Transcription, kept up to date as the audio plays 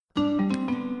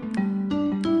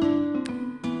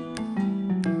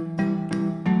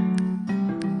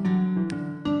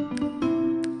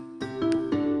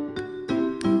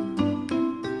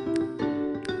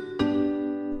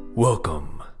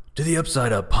Welcome to the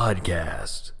Upside Up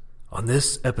Podcast. On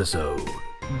this episode,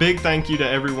 big thank you to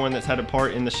everyone that's had a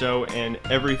part in the show and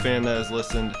every fan that has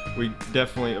listened. We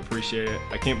definitely appreciate it.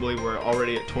 I can't believe we're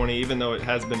already at 20, even though it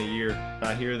has been a year.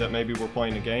 I hear that maybe we're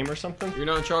playing a game or something. You're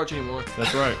not in charge anymore.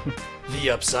 That's right.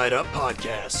 the Upside Up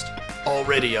Podcast,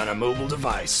 already on a mobile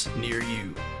device near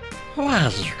you. Why are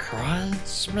you crying,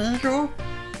 Smeagol?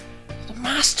 The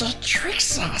master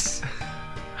tricks us.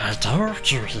 I told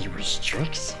you he was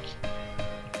tricksy.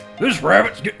 This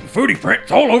rabbit's getting footy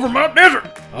prints all over my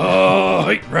desert. Oh,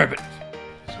 I hate rabbits.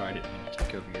 Sorry, I didn't mean to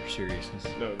take over your seriousness.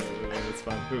 No, it's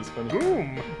fine. It was funny.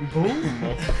 Boom.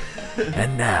 Boom.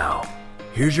 And now,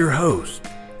 here's your host,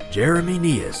 Jeremy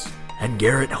Neas and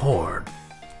Garrett Horn.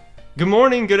 Good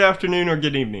morning, good afternoon, or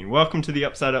good evening. Welcome to the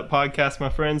Upside Up Podcast, my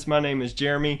friends. My name is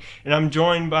Jeremy, and I'm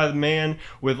joined by the man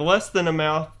with less than a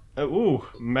mouth.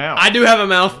 Mouth. I do have a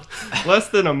mouth. Less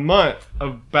than a month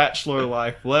of bachelor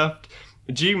life left.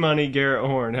 G-Money, Garrett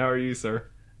Horn. How are you, sir?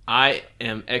 I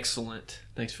am excellent.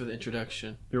 Thanks for the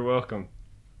introduction. You're welcome.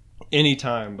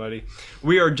 Anytime, buddy.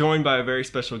 We are joined by a very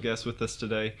special guest with us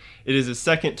today. It is his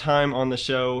second time on the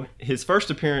show. His first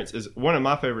appearance is one of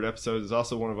my favorite episodes. Is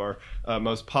also one of our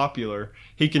most popular.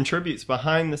 He contributes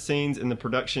behind the scenes in the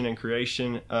production and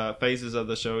creation phases of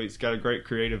the show. He's got a great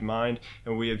creative mind,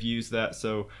 and we have used that.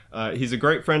 So he's a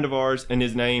great friend of ours, and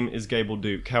his name is Gable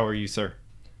Duke. How are you, sir?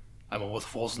 I'm on with the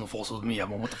force and the force with me.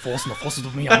 I'm on with the force and the force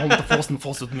with me. I'm on with the force and the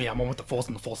force with me. I'm on with the force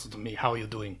and the force with me. How are you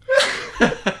doing?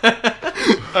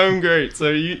 I'm great. So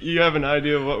you have an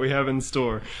idea of what we have in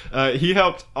store. He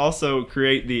helped also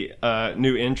create the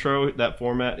new intro, that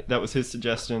format. That was his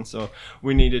suggestion. So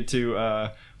we need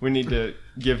to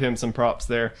give him some props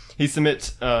there. He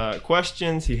submits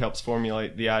questions. He helps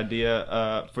formulate the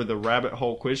idea for the Rabbit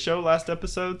Hole Quiz Show last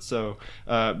episode. So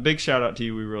big shout out to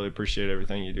you. We really appreciate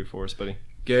everything you do for us, buddy.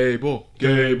 Gable.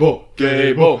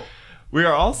 We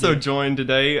are also joined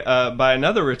today by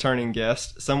another returning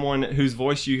guest, someone whose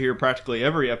voice you hear practically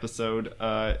every episode,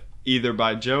 either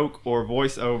by joke or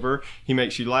voiceover. He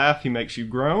makes you laugh, he makes you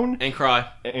groan. And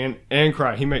cry. And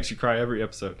cry. He makes you cry every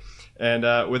episode. And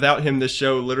without him, this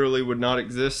show literally would not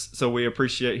exist, so we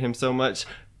appreciate him so much.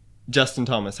 Justin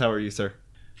Thomas, how are you, sir?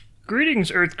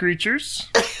 Greetings, Earth creatures.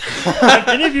 Have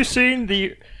any of you seen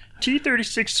the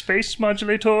T-36 space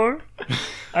modulator?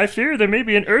 I fear there may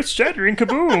be an earth-shattering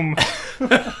kaboom.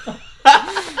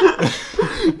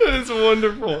 That is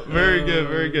wonderful. Very good,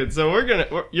 very good. So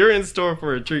you're in store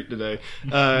for a treat today.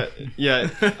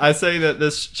 I say that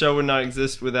this show would not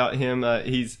exist without him.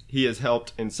 He has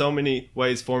helped in so many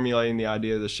ways formulating the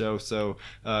idea of the show. So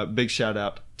big shout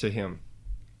out to him.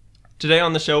 Today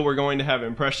on the show, we're going to have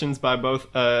impressions by both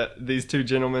these two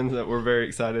gentlemen that we're very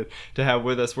excited to have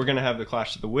with us. We're going to have the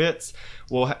Clash of the Wits.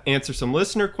 We'll answer some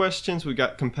listener questions. We've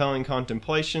got compelling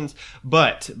contemplations.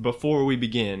 But before we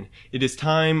begin, it is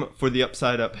time for the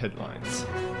Upside Up headlines.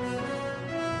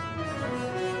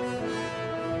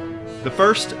 The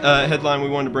first headline we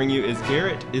want to bring you is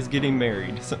Garrett is getting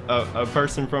married. So, a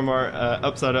person from our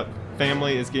Upside Up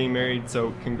family is getting married,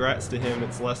 so congrats to him.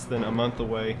 It's less than a month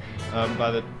away by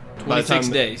the 26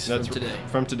 days from today.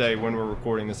 From today when we're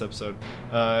recording this episode.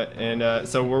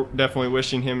 So we're definitely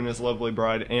wishing him and his lovely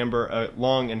bride, Amber, a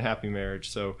long and happy marriage.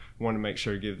 So we want to make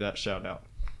sure to give that shout out.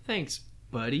 Thanks,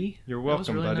 buddy. You're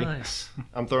welcome, that was really buddy. Nice.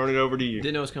 I'm throwing it over to you.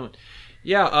 Didn't know it was coming.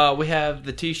 Yeah, we have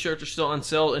the t-shirts are still on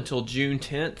sale until June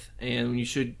 10th, and you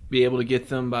should be able to get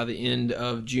them by the end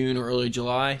of June or early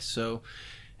July. So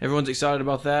everyone's excited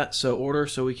about that. So order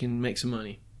so we can make some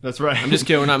money. That's right. I'm just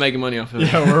kidding. We're not making money off of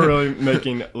it. Yeah, we're really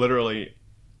making literally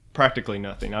practically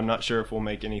nothing. I'm not sure if we'll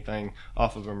make anything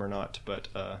off of them or not, but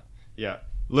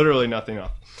literally nothing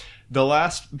off. The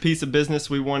last piece of business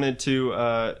we wanted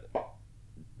to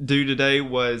do today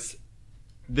was,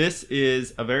 this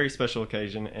is a very special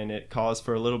occasion, and it calls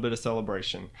for a little bit of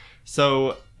celebration.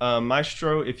 So,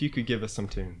 Maestro, if you could give us some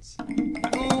tunes.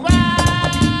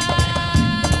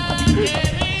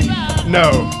 No,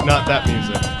 not that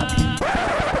music.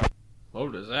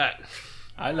 What is that?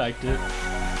 I liked it.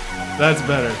 That's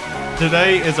better.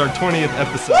 Today is our 20th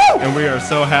episode, and we are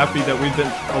so happy that we've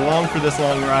been along for this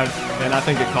long ride, and I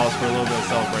think it calls for a little bit of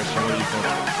celebration. What do you think?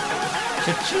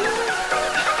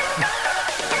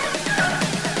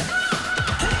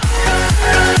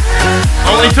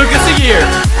 Only took us a year.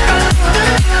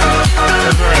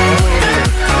 That's right, only a year.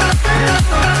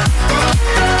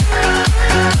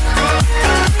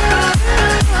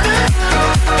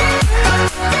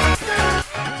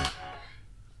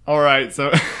 All right,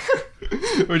 so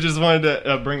we just wanted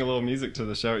to bring a little music to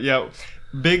the show. Yeah,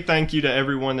 big thank you to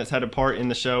everyone that's had a part in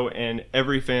the show and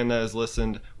every fan that has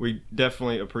listened. We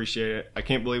definitely appreciate it. I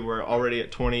can't believe we're already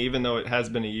at 20, even though it has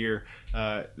been a year.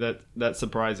 That's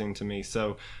surprising to me.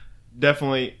 So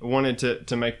definitely wanted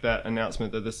to make that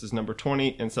announcement that this is number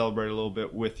 20 and celebrate a little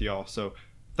bit with y'all. So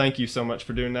thank you so much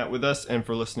for doing that with us and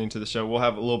for listening to the show. We'll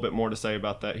have a little bit more to say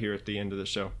about that here at the end of the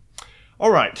show. All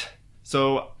right.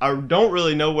 So I don't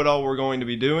really know what all we're going to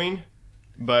be doing,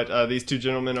 but these two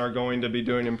gentlemen are going to be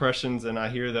doing impressions, and I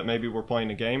hear that maybe we're playing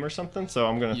a game or something, so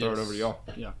I'm going to throw it over to y'all.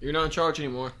 Yeah. You're not in charge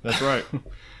anymore. That's right.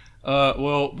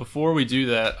 Well, before we do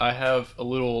that, I have a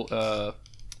little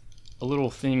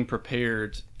thing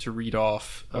prepared to read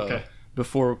off. Okay.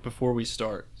 Before we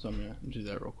start, so I'm gonna do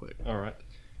that real quick. All right.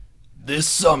 This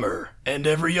summer and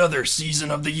every other season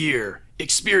of the year,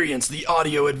 experience the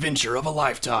audio adventure of a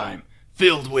lifetime,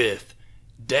 filled with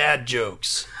dad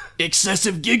jokes,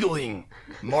 excessive giggling,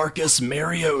 Marcus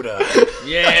Mariota,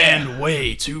 and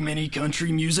way too many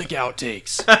country music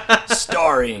outtakes,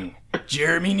 starring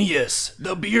Jeremy Nias,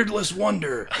 the beardless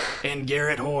wonder, and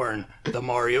Garrett Horn, the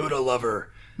Mariota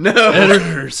lover. No.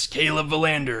 Editors Caleb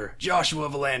Valander, Joshua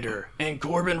Valander, and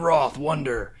Corbin Roth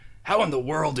wonder, how in the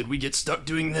world did we get stuck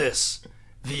doing this?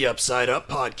 The Upside Up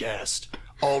Podcast,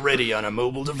 already on a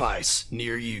mobile device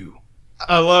near you.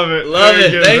 I love it. Love Very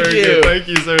it. good, Thank very you. good. Thank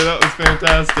you, sir. That was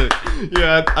fantastic.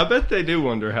 Yeah, I bet they do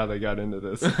wonder how they got into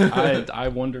this. I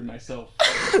wondered myself.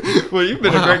 Well, you've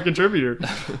been a great contributor.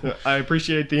 I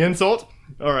appreciate the insult.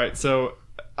 All right, so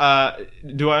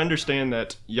do I understand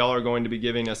that y'all are going to be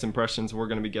giving us impressions? We're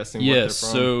going to be guessing what they're Yes. from?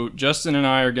 So Justin and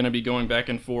I are going to be going back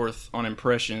and forth on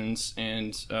impressions,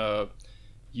 and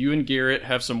you and Garrett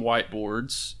have some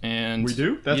whiteboards, and We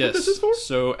do? That's yes. what this is for?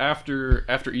 So after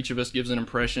each of us gives an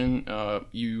impression,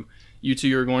 you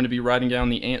two are going to be writing down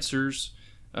the answers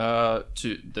to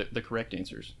the correct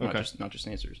answers, Okay. not just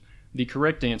answers. The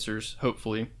correct answers,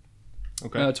 hopefully,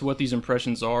 Okay. to what these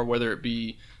impressions are, whether it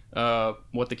be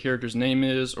what the character's name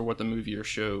is or what the movie or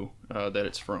show that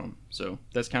it's from. So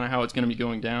that's kind of how it's going to be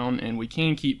going down, and we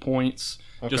can keep points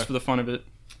just Okay. for the fun of it.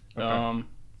 Okay.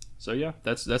 So yeah,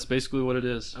 that's basically what it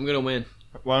is. I'm gonna win.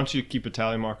 Why don't you keep a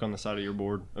tally mark on the side of your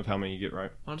board of how many you get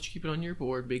right? Why don't you keep it on your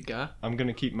board, big guy? I'm going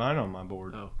to keep mine on my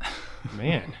board. Oh.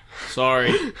 Man.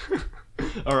 Sorry.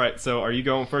 All right, so are you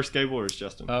going first, Gable, or is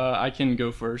Justin? I can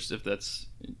go first if that's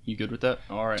you good with that.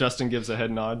 All right. Justin gives a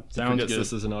head nod. He Sounds forgets good.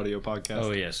 This is an audio podcast.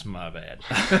 Oh, yes, my bad.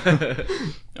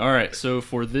 All right. So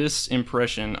for this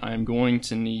impression, I'm going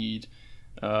to need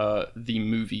the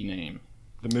movie name.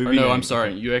 The movie Or no, name. I'm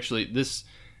sorry. You actually just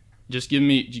give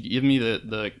me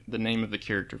the name of the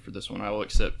character for this one. I will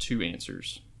accept 2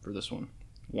 answers for this one.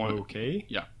 One. Okay.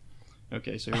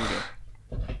 Okay, so here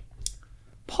we go.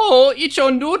 Paul, eat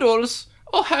your noodles.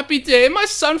 Oh, happy day. My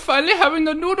son finally having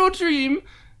a noodle dream.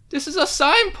 This is a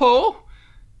sign, Paul.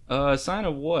 A sign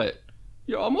of what?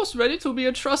 You're almost ready to be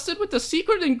entrusted with the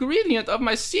secret ingredient of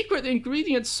my secret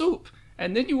ingredient soup.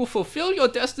 And then you will fulfill your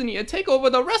destiny and take over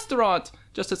the restaurant.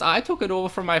 Just as I took it over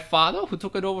from my father, who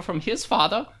took it over from his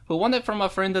father, who won it from a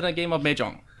friend in a game of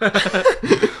Mahjong.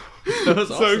 That was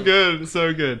So awesome. good,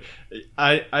 so good.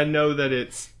 I know that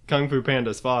it's Kung Fu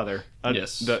Panda's father.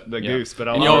 Yes. The Yeah. goose, but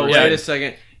And I'll y'all- Wait a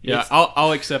second. Yeah,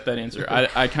 I'll accept that answer.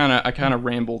 I kind of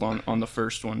rambled on the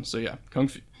first one. So yeah,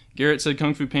 Garrett said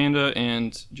Kung Fu Panda,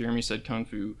 and Jeremy said Kung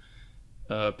Fu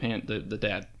the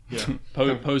dad. Yeah.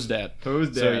 Poe's dad.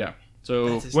 Poe's So dad. yeah.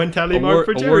 So One tally mark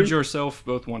for Jerry. award yourself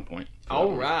both 1 point.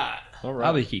 All right. All I'll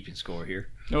right. be keeping score here.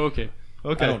 Oh, okay.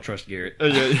 Okay. I don't trust Garrett.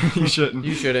 Yeah, you shouldn't.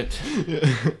 You shouldn't.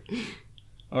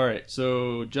 All right.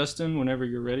 So Justin, whenever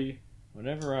you're ready.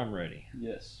 Whenever I'm ready.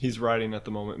 Yes. He's writing at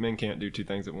the moment. Men can't do 2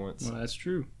 things at once. Well, that's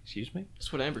true. Excuse me?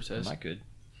 That's what Amber says. Am I good?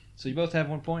 So you both have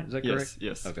 1 point? Is that correct?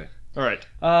 Yes. Okay. All right.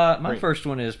 My Great. first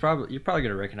one is you're probably going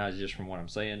to recognize it just from what I'm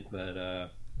saying, but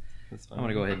That's fine. I'm going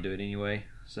to go ahead and do it anyway.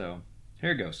 So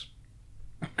here it goes.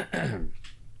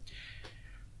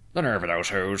 The nerve of those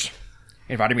hoes.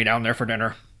 Invited me down there for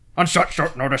dinner on such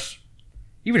short notice.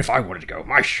 Even if I wanted to go,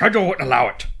 my schedule wouldn't allow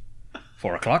it.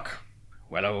 4 o'clock,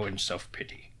 wallow in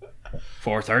self-pity.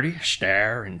 4:30,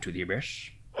 stare into the abyss.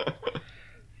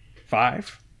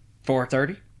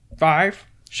 4:30, 5,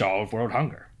 solve world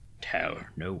hunger. Tell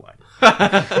no one.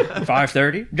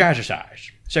 5:30,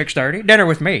 jazzercise. 6:30, dinner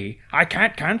with me. I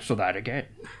can't cancel that again.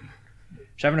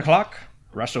 7 o'clock,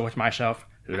 wrestle with myself.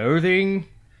 Loathing.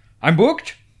 I'm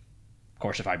booked. Of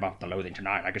course, if I bump the loathing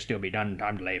tonight, I could still be done in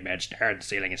time to lay in bed, stare at the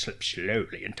ceiling, and slip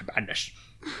slowly into madness.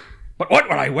 But what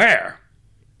will I wear?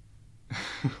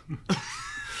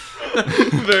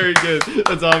 Very good.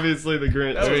 That's obviously the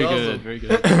Grinch. That was Very awesome. good. Very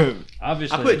good.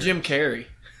 Obviously, I put Jim Carrey.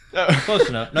 Close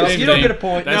enough. No, Same you don't thing. get a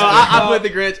point. No, I put the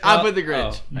Grinch. I put the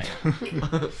Grinch.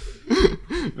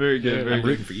 Very good. Very I'm good.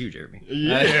 rooting for you, Jeremy.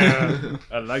 Yeah,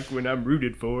 I like when I'm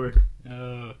rooted for.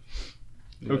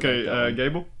 Okay,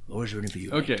 Gable. Always rooting for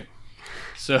you. Okay,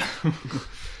 so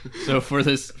for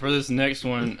this next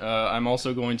one, I'm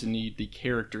also going to need the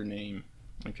character name.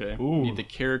 Okay, Ooh. need the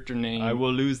character name. I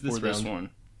will lose this for this round. one.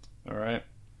 All right.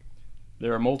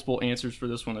 There are multiple answers for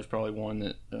this one. There's probably one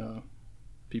that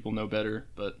people know better,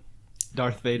 but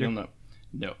Darth Vader. you'll know.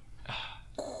 No.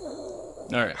 All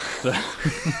right. So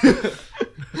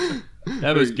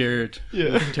that was Garrett.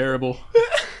 Yeah. Terrible.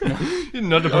 You're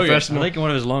not a I professional. think one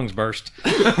of his lungs burst.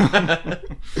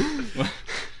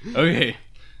 Okay.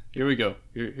 Here we go.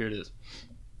 Here it is.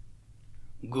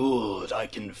 Good, I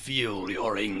can feel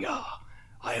your anger.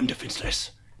 I am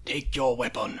defenseless. Take your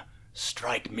weapon.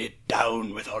 Strike me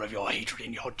down with all of your hatred,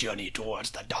 and your journey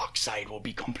towards the dark side will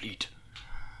be complete.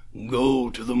 Go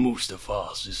to the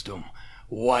Mustafar system.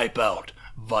 Wipe out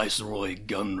Viceroy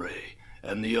Gunray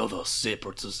and the other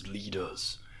separatist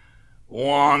leaders.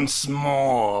 Once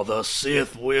more, the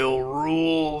Sith will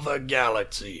rule the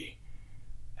galaxy,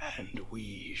 and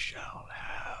we shall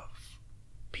have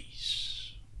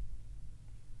peace.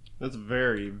 That's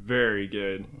very, very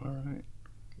good. All right.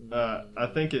 I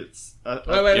think it's. Wait.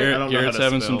 I don't know Garrett's how to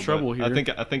having spell, some trouble but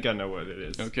here. I think I know what it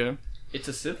is. Okay. It's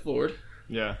a Sith Lord.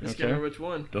 Yeah. Just Okay. can't remember which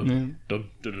one.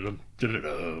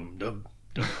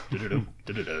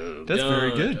 That's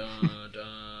very good.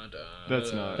 Dun,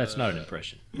 That's not. That's not an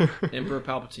impression. Emperor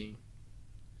Palpatine.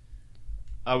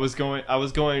 I was going.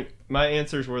 My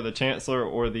answers were the Chancellor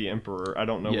or the Emperor. I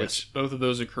don't know Yes, both of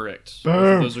those are correct. Boom.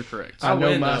 Both of those are correct. I know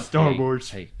win, my though. Star Hey, Wars.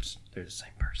 Hey, they're the same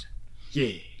person.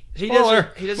 Yeah. He Spoiler.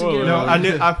 doesn't. He doesn't Spoiler. get it No, wrong. I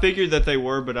knew. I figured that they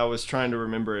were, but I was trying to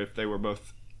remember if they were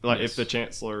both. Like Yes. if the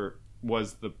Chancellor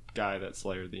was the guy that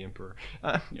slayed the Emperor.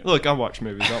 Yeah. Look, I watch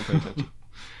movies. I don't pay attention.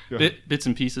 Go ahead. Bits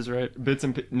and pieces, right? Bits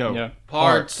and no. Yeah.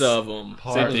 Parts of them.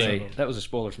 Parts Same of thing. them. That was a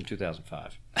spoiler from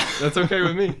 2005. That's okay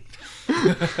with me.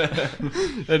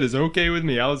 That is okay with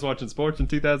me. I was watching sports in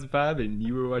 2005, and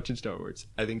you were watching Star Wars.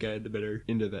 I think I had the better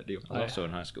end of that deal. I was also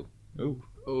in high school. Oh,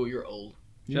 Oh, you're old.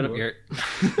 Shut up, were. Garrett.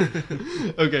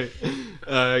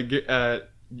 okay.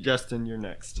 Justin, you're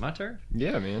next. My turn?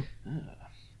 Yeah, man.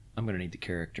 I'm going to need the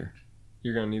character.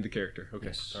 You're gonna need the character. Okay.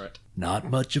 Yes. All right. Not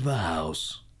much of a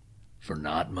house for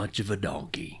not much of a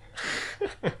donkey.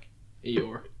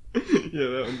 Eeyore. Yeah,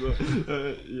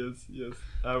 that one's yes.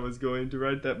 I was going to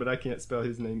write that, but I can't spell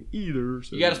his name either.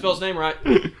 So. You gotta spell his name right.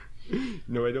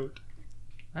 No, I don't.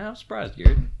 I'm surprised,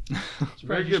 Garrett.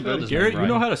 Very you good, spelled buddy. his Garrett, name you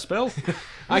know right. how to spell?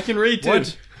 I can read too.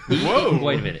 What? Whoa!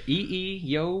 Wait a minute.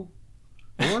 Yo.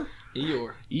 Or?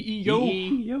 Eeyore. Yo.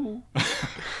 Yo.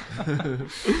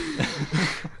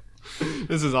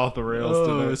 This is off the rails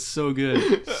Oh, today. it's so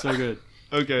good. So good.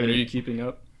 Okay. And are you keeping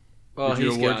up? Oh, Did you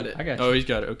he's award got it? it. I got you. Oh, he's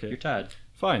got it. Okay. You're tied.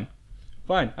 Fine.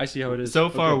 I see how it is. So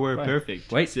far, Okay, we're fine.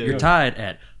 perfect. Wait, So- you're tied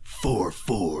at 4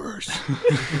 4s.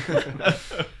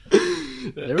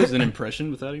 There was an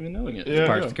impression without even knowing it. Yeah.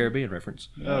 Pirates of the Caribbean reference.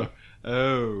 Oh,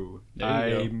 There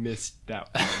you I go. missed that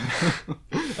one.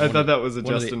 I thought that was a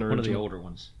Justin One of the original. older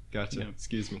ones. Gotcha. Yeah.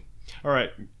 Excuse me. All right,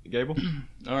 Gable.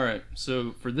 All right.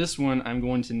 So for this one, I'm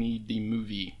going to need the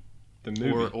movie, The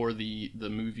movie. or the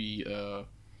movie.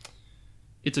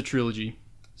 It's a trilogy.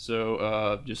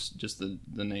 So just the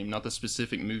name, not the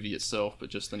specific movie itself, but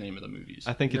just the name of the movies.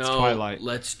 I think it's No, Twilight.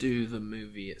 Let's do the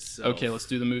movie itself. Okay, let's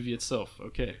do the movie itself.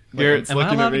 Okay, Garrett's Am I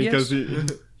looking allowed at me to because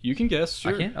guess? you can guess.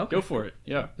 Sure, can? Okay. Go for it.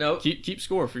 Yeah. No. Keep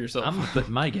score for yourself. But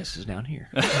my guess is down here.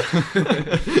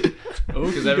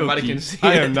 Because everybody can see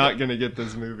I it. am not gonna get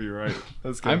this movie right.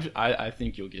 Let's go. I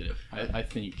think you'll get it. I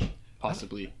think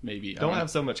possibly maybe. Don't have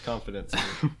so much confidence.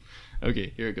 in me.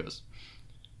 Okay, here it goes.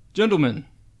 Gentlemen,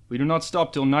 we do not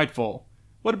stop till nightfall.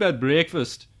 What about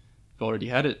breakfast? We've already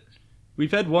had it.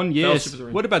 We've had one, yes. Fellowship of the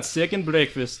Ring. What about second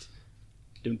breakfast?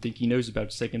 Don't think he knows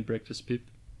about second breakfast, Pip.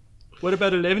 What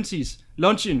about 11sies?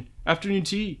 Luncheon, afternoon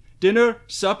tea, dinner,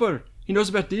 supper. He knows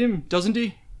about them, doesn't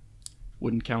he?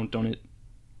 Wouldn't count on it.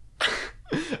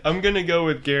 I'm gonna go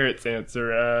with Garrett's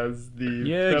answer as the.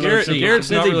 Yeah, Fellowship- Garrett's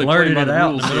Since not he really blurted playing by it the out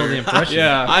in rules the middle of the here. impression.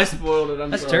 Yeah, I spoiled it.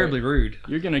 I'm That's sorry. terribly rude.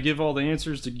 you're gonna give all the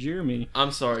answers to Jeremy.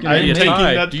 I'm sorry. I am You're taking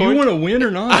tied. that Do point. you want to win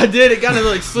or not? I did. It kind of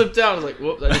like slipped out. I was like,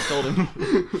 whoops, I just told him.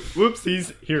 Whoops,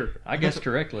 he's here. I guessed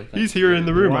correctly. He's here in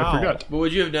the room. Wow. I forgot. But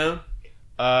would you have known?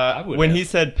 would When have. he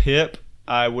said Pip,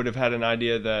 I would have had an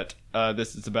idea that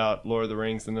this is about Lord of the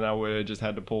Rings, and then I would have just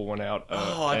had to pull one out.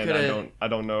 Oh, I and coulda- I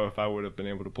don't know if I would have been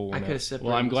able to pull I one could have out. separated.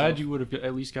 Well, I'm glad myself. you would have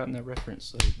at least gotten that reference.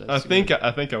 So I that's think good. I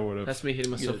would have. That's me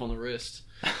hitting myself Good. on the wrist.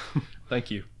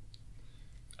 Thank you.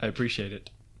 I appreciate it.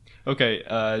 Okay,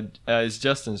 it's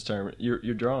Justin's turn. You're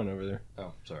drawing over there.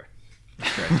 Oh, sorry.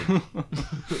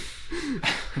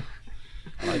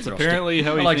 It's apparently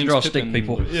how he I like to thinks draw stick Pippin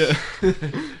people. looks. Yeah.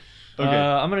 Okay.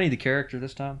 I'm gonna need the character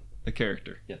this time. A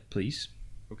character. Yeah, please.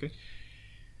 Okay.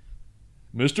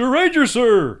 Mr. Ranger,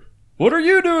 sir! What are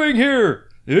you doing here?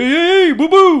 Hey, boo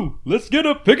boo! Let's get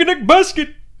a picnic basket!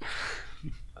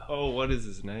 Oh, what is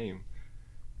his name?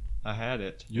 I had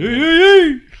it.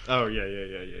 Yay! Oh,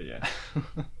 yeah.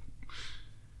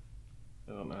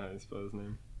 I don't know how to spell his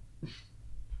name.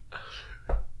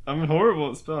 I'm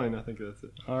horrible at spelling. I think that's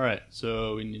it. All right,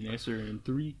 so we need an answer in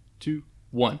 3, 2,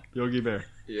 1. Yogi Bear.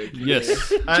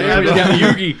 Yes. I Jeremy's have got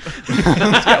Yugi. He's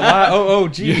got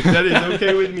Y-O-O-G. That is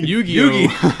okay with me.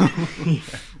 Yu-Gi-Oh!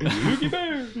 Yogi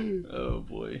Bear. Oh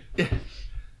boy.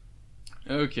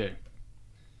 Okay.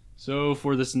 So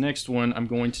for this next one, I'm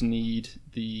going to need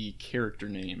the character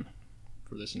name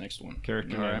for this next one.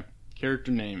 Character All name. right.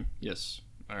 Character name. Yes.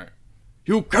 All right.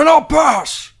 You cannot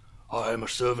pass! I am a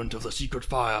servant of the secret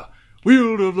fire,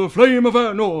 wield of the flame of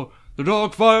Anor. The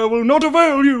dark fire will not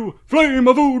avail you, flame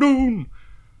of Udun.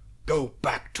 Go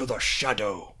back to the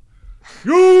shadow.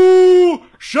 You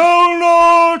shall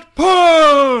not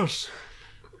pass!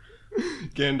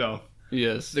 Gandalf.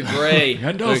 Yes. The gray.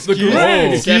 Gandalf the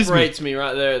Grey. Separates me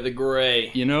right there. The gray.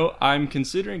 You know, I'm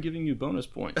considering giving you bonus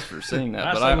points for saying that,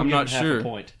 I but say we'll I'm give not him half sure. a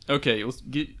point. Okay, let's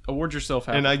award yourself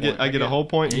half. And a I get point. a whole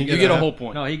point. and You get a whole half?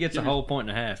 point. No, he gets a whole point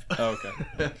and a half. Oh,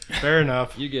 okay. Fair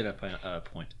enough. You get a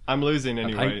point. I'm losing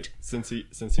anyway pint. since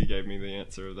he gave me the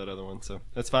answer of that other one, so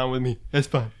that's fine with me. That's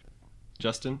fine.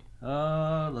 Justin,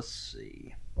 Let's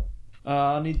see.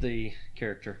 I need the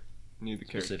character need the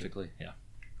character. specifically. Yeah.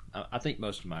 I think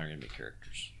most of mine are gonna be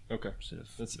characters Okay, instead of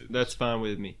movies. that's fine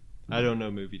with me. I don't know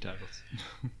movie titles.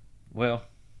 Well,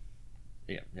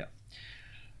 yeah.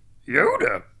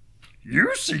 Yoda!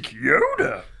 You seek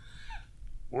Yoda!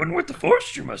 One with the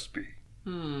Force you must be.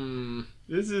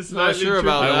 This is Not sure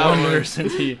about I that wonder one.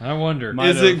 since he. I wonder. Might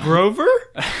Is it Grover?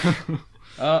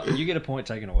 You get a point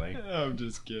taken away. I'm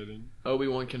just kidding.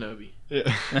 Obi-Wan Kenobi. Yeah.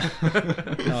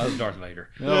 No, that's Darth Vader.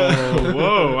 Oh,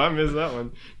 whoa! I missed that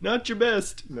one. Not your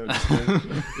best. No, just kidding.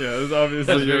 Yeah, it was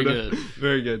obviously That's very Yoda. good.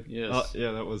 Very good. Yes.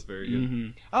 Yeah, that was very good.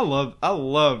 Mhm. I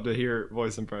love to hear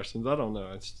voice impressions. I don't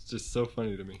know. It's just so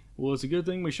funny to me. Well, it's a good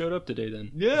thing we showed up today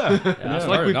then. Yeah, Yeah, I it's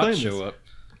like started we not to planned show this. up.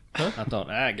 I thought,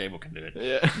 Gable can do it.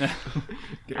 Yeah.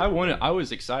 I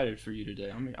was excited for you today.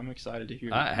 I'm excited to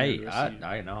hear. Hey, the rest of you.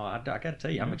 I know. I got to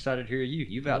tell you, I'm excited to hear you.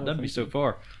 You've outdone me so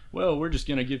far. Well, we're just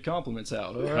gonna give compliments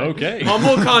out. All right. Okay.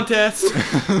 Humble contest.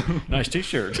 Nice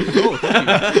T-shirt. Oh,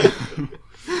 thank you.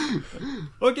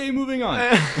 Okay, moving on.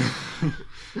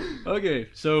 Okay,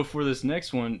 so for this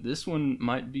next one, this one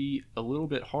might be a little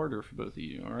bit harder for both of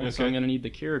you. All right, so Okay. I'm gonna need the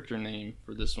character name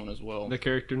for this one as well. The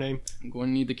character name. I'm going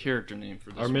to need the character name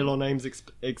for this. Our one. middle names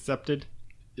accepted.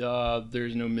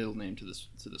 There's no middle name to this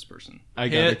person, I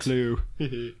got a Hit. clue.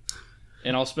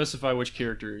 and I'll specify which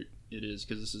character it is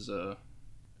because this is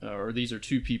or these are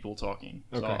two people talking.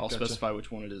 So Okay, I'll gotcha. specify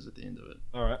which one it is at the end of it.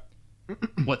 All right.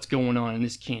 What's going on in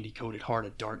this candy-coated heart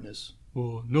of darkness?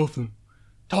 Oh, nothing.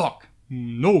 Talk.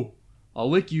 No, I'll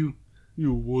lick you.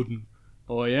 you wouldn't.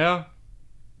 Oh yeah.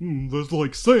 That's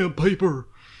like sandpaper.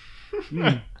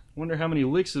 Wonder how many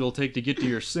licks it'll take to get to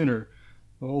your center.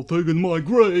 I'll take it in my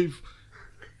grave.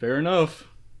 Fair enough.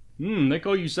 They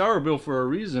call you Sour Bill for a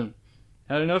reason.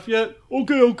 Had enough yet?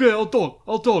 Okay, I'll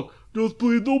talk. Just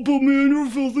please don't put me in your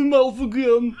filthy mouth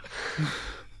again.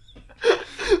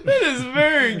 That is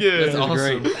very good. That's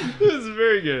awesome. great. This is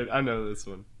very good. I know this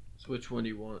one. So which one do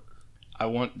you want? I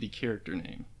want the character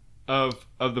name Of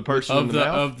the person in of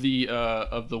the the mouth?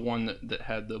 of the one that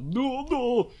had the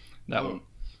that one.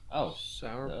 Oh,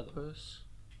 Sourpuss.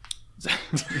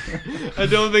 I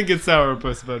don't think it's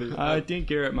sourpuss, buddy. I think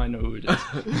Garrett might know who it is.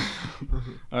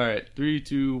 All right, 3,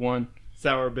 2, 1.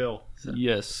 Sour Bill.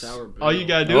 Yes. Sour Bill. All you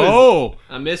gotta do is Oh,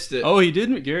 I missed it. he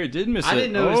didn't. Garrett did miss it. I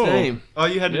didn't know Oh. his name. all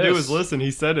you had to do Yes. was listen.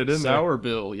 He said it in there. Sour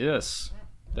Bill. Yes,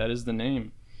 that is the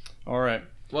name. All right.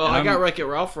 Well, And I I'm- got Wreck-It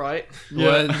Ralph right. Yeah.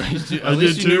 Well, at least I you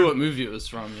did too. knew what movie it was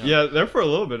from. Yeah. Yeah, there for a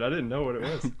little bit. I didn't know what it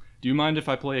was. Do you mind if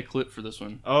I play a clip for this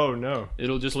one? Oh no.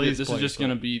 It'll just Please this is play just some.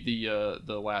 going to be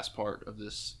the last part of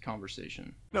this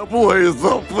conversation. Now please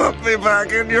don't put me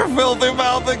back in your filthy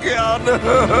mouth again.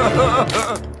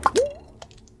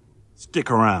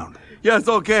 Stick around. Yes,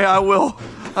 okay, I will.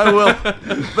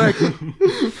 Thank you.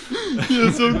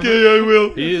 Yes, okay, I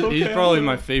will. He's probably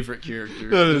my favorite character.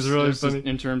 That is really Just funny.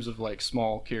 in terms of like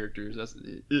small characters.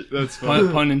 That's funny.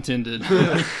 Pun intended.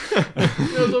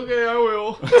 Yes, okay, I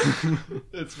will.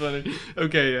 It's funny.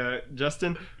 Okay,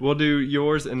 Justin, we'll do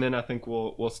yours, and then I think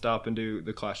we'll stop and do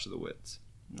the Clash of the Wits.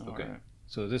 Okay. All right.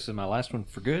 So this is my last one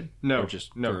for good? No, Or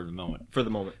just no. for the moment? For the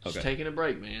moment. Okay. Just taking a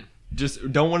break, man.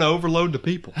 Just don't want to overload the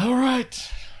people. All right.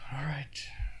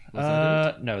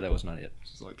 that No, that was not it.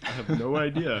 It's like, I have no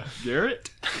idea. Garrett?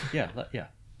 Yeah.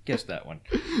 Guess that one.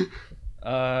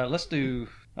 Let's do...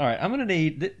 All right, I'm going to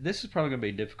need... This is probably going to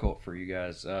be difficult for you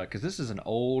guys because this is an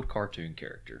old cartoon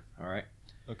character, all right?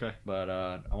 Okay. But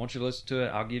I want you to listen to it.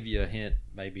 I'll give you a hint,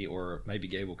 maybe, or maybe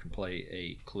Gable can play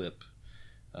a clip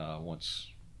once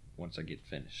I get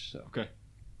finished. So Okay.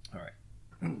 All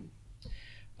right.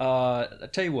 I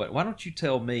tell you what. Why don't you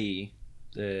tell me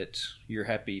that you're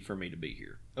happy for me to be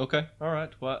here? Okay. All right.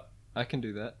 Well, I can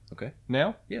do that. Okay.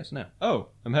 Now? Yes. Now. Oh,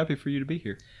 I'm happy for you to be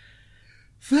here.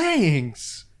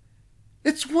 Thanks.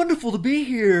 It's wonderful to be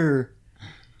here.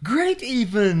 Great,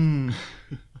 even.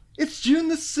 It's June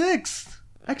the 6th.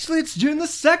 Actually, it's June the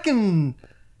 2nd,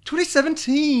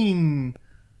 2017.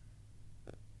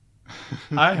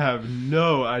 I have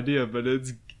no idea, but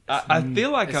I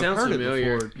feel like It I've sounds heard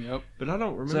familiar. it before. Yep. But I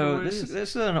don't remember So what this it is.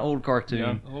 is an old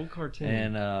cartoon, Yeah. Old cartoon.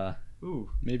 and Ooh,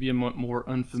 Maybe a more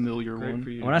unfamiliar great one. for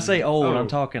you. when I say old, Oh. I'm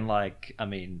talking like I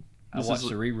This watched is-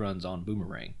 the reruns on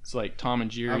Boomerang. It's like Tom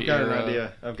and Jerry I've got an era,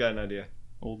 idea. I've got an idea.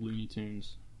 old Looney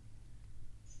Tunes.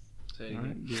 Say it All again.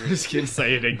 right, Garrett. Just kidding.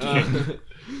 Say it again.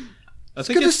 I It's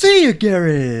think good to see you,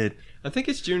 Garrett. I think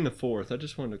it's June the 4th. I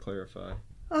just wanted to clarify.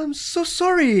 I'm so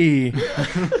sorry.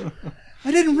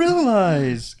 I didn't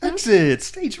realize. Exit,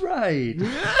 stage right.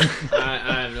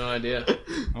 I have no idea.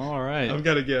 All right. I've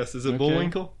got a guess. Is it Okay.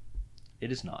 Bullwinkle?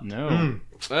 It is not. No.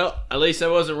 Well, at least I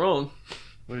wasn't wrong.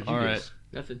 What did you All guess?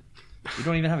 Nothing. You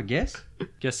don't even have a guess?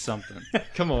 Guess something.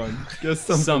 Come on. Guess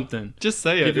something. Something. Just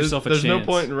say it. Give yourself a There's no chance.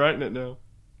 point in writing it now.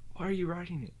 Why are you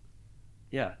writing it?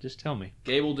 Yeah, just tell me.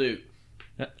 Gable Duke.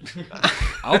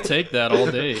 I'll take that all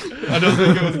day. I don't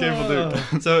think it was Gable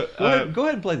Duke. So, Go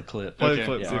ahead and play the clip. play Okay. the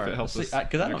clip, Yeah, see all if right. it helps us.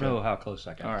 Because I don't know how close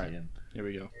I got All to right. him. Here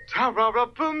we go.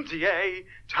 Ta-ra-ra-boom-de-ay,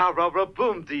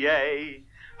 ta-ra-ra-boom-de-ay.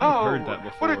 I've Oh, heard that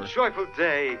before. what a joyful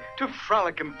day to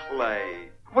frolic and play.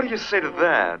 What do you say to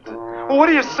that? What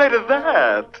do you say to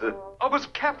that? I was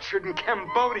captured in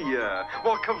Cambodia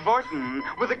while cavorting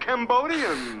with a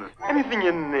Cambodian. Anything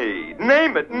you need,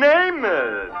 name it, name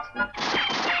it.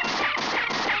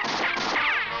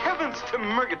 Heavens to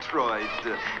Murgatroyd.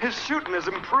 His shooting has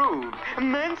improved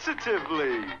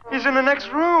immensatively. He's in the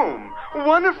next room.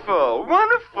 Wonderful,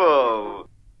 wonderful.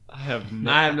 I have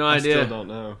no idea. still don't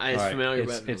know. I was All right, familiar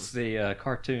it's, with it's the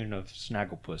cartoon of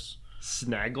Snagglepuss.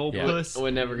 Snagglepuss? I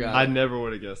would never got I it. never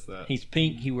would have guessed that. He's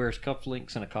pink. He wears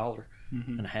cufflinks and a collar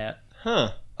and a hat.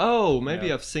 Huh. Oh, maybe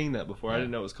Yeah. I've seen that before. I Yeah.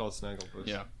 didn't know it was called Snagglepuss.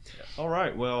 Yeah. All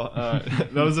right. Well,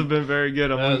 those have been very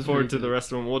good. I'm That looking was forward very to the good.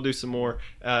 rest of them. We'll do some more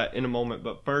in a moment.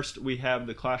 But first, we have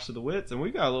the Clash of the Wits, and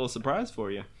we've got a little surprise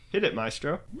for you. Hit it,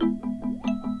 Maestro.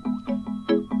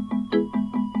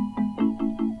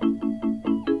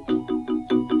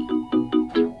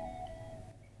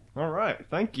 All right,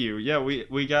 thank you. Yeah,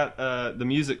 we got the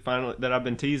music finally that I've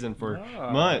been teasing for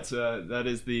months. That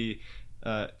is the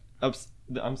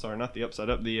I'm sorry, not the Upside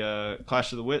Up, the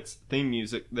Clash of the Wits theme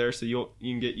music there. So you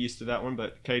can get used to that one.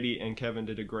 But Katie and Kevin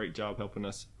did a great job helping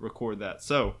us record that.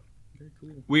 So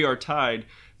we are tied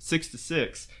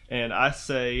 6-6, and I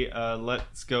say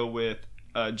let's go with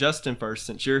Justin first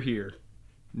since you're here.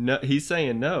 No, he's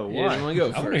saying no. Yeah, Why? I want to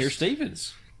go I want to hear first.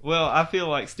 Stevens. Well, I feel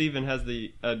like Steven has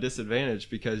the disadvantage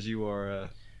because you are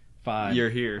Fine. you're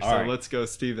here. All So right. let's go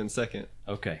Steven second.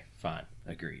 Okay, fine.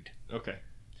 Agreed. Okay.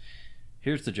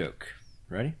 Here's the joke.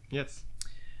 Ready? Yes.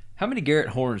 How many Garrett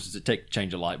horns does it take to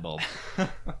change a light bulb?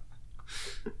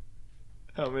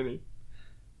 How many?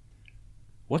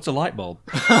 What's a light bulb?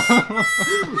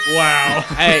 Wow.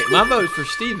 Hey, my vote's for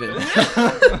Steven.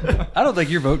 I don't think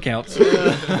your vote counts.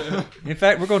 In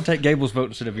fact, we're going to take Gable's vote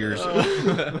instead of yours.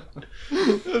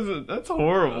 That's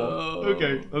horrible.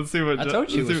 Okay, let's see what I told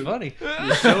you it let's was see what- funny.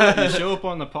 You show up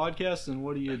on the podcast, and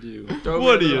what do you do?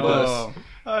 What do you do? Oh.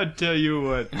 I tell you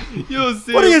what. You'll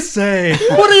see. What do you say?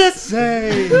 What do you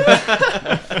say?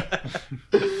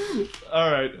 All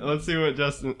right, let's see what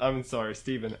Justin. I'm sorry,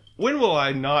 Steven. When will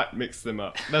I not mix them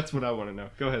up? That's what I want to know.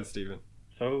 Go ahead, Steven.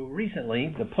 So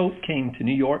recently, the Pope came to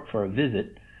New York for a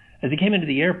visit. As he came into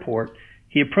the airport,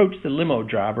 he approached the limo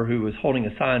driver who was holding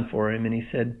a sign for him, and he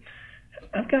said,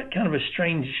 "I've got kind of a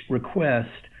strange request.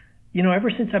 You know,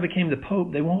 ever since I became the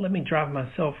Pope, they won't let me drive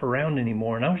myself around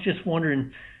anymore, and I was just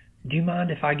wondering, do you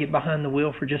mind if I get behind the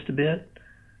wheel for just a bit?"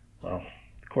 Well,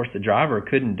 of course, the driver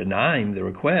couldn't deny him the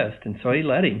request, and so he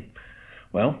let him.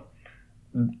 Well,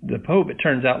 the Pope, it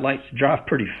turns out, likes to drive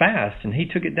pretty fast, and he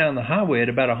took it down the highway at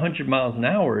about 100 miles an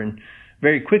hour and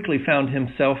very quickly found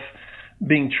himself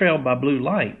being trailed by blue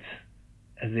lights.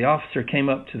 As the officer came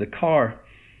up to the car,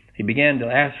 he began to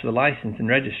ask for the license and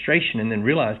registration and then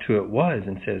realized who it was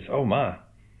and says, "Oh my,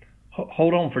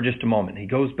 hold on for just a moment." He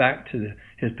goes back to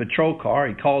his patrol car.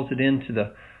 He calls it into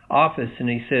the office and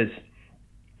he says,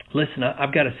 "Listen,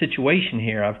 I've got a situation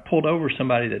here. I've pulled over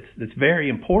somebody that's very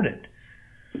important."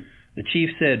 The chief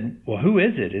said, "Well, who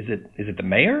is it? Is it the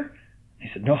mayor?" He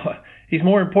said, "No, he's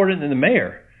more important than the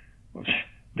mayor."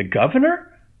 "The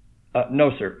governor?"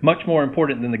 "No, sir. Much more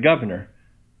important than the governor."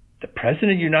 "The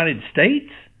president of the United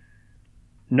States?"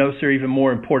 "No, sir. Even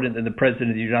more important than the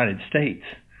president of the United States."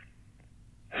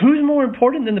 "Who's more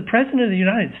important than the president of the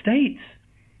United States?"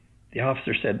 The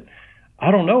officer said,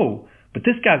 "I don't know, but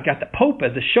this guy's got the Pope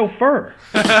as a chauffeur."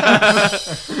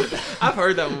 I've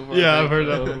heard that one before. Yeah, I've heard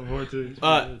that one before too.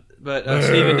 But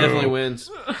Steven definitely wins.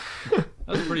 That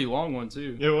was a pretty long one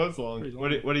too. It was long.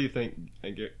 What do you think,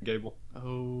 Gable?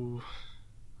 Oh,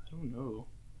 I don't know.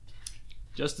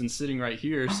 Justin's sitting right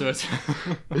here, so it's.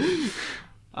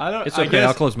 I don't. It's I okay. guess,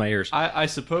 I'll close my ears. I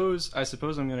suppose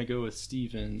I'm gonna go with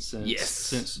Steven Yes.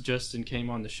 since Justin came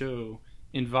on the show,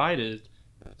 invited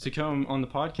to come on the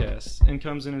podcast, and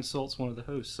comes and insults one of the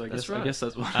hosts. So I guess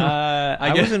that's what.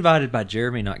 I was invited by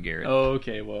Jeremy, not Garrett. Oh,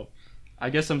 okay. Well, I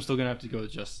guess I'm still gonna have to go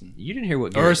with Justin. You didn't hear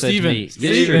what Garrett said to me.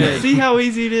 See how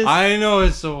easy it is? I know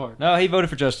it's so hard. No, he voted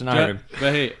for Justin. I heard him.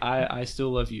 But hey, I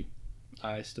still love you.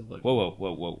 I still love you.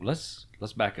 Whoa. Let's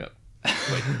back up.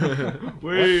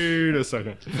 Wait a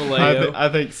second. I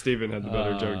think Steven had the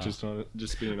better joke,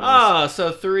 just being honest.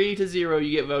 So 3-0,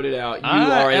 you get voted out. You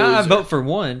are a loser. I vote for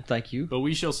one. Thank you. But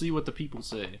we shall see what the people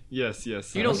say. Yes. You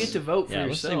don't get to vote for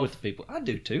Let's see yourself. what the people. I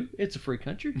do too. It's a free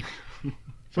country.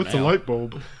 What's a light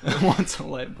bulb? What's a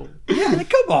light bulb? Yeah,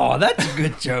 come on. That's a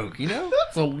good joke. You know.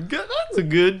 That's a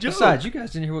good joke. Besides, you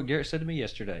guys didn't hear what Garrett said to me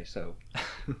yesterday, so.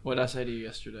 What did I say to you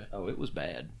yesterday? Oh, it was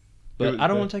bad. But I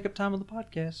don't want to take up time on the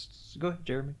podcast. So go ahead,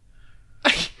 Jeremy.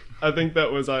 I think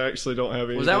that was. I actually don't have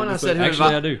any. Was that when I said who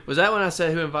Actually, I do. Was that when I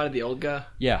said who invited the old guy?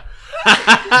 Yeah.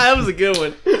 That was a good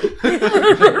one.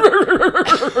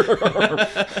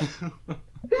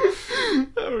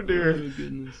 Oh dear. Oh,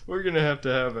 goodness. We're gonna have to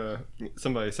have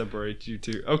somebody separate you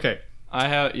two. Okay. I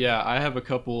have a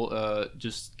couple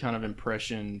just kind of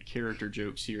impression character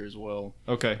jokes here as well.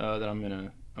 Okay. That I'm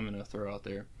gonna throw out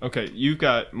there. Okay, you've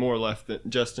got more left than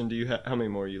Justin. Do you how many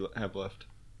more you have left?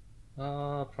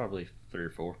 Probably 3 or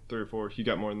 4. 3 or 4. You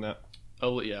got more than that?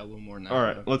 Oh yeah, a little more than that. All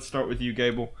right, let's start with you,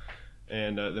 Gable,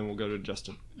 and then we'll go to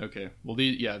Justin. Okay. Well,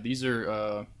 these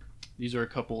are a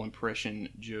couple impression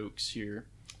jokes here.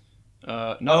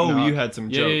 You had some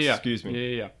jokes. Yeah. Excuse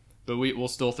me. Yeah. But we'll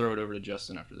still throw it over to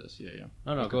Justin after this. Yeah.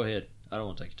 No, go ahead. I don't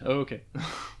want to take your time. Oh, okay.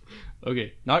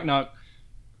 Okay. Knock knock.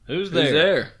 Who's Who's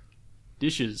there?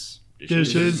 Dishes.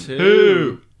 Dishes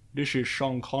who? This is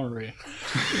Sean Connery.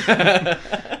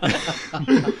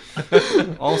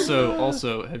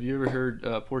 Also, have you ever heard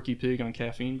Porky Pig on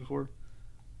caffeine before?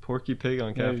 Porky Pig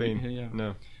on caffeine? Yeah.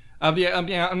 No. Just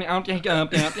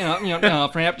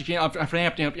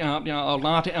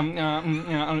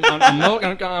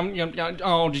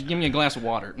give me a glass of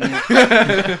water.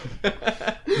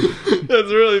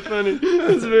 That's really funny.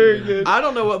 That's very good. I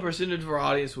don't know what percentage of our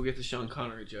audience will get the Sean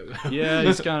Connery joke. Yeah,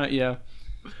 he's kind of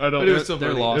I don't. But it was so they're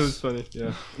funny. lost. It was funny.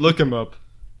 Yeah. Look him up.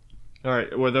 All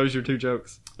right. Were those your 2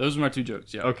 jokes? Those are my 2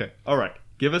 jokes. Yeah. Okay. All right.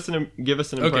 Give us an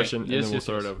impression, and Yes, then we'll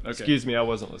start yes. over. Okay. Excuse me, I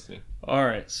wasn't listening. All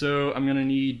right. So I'm gonna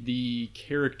need the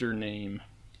character name.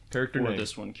 Character for name.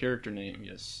 this one. Character name.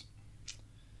 Yes.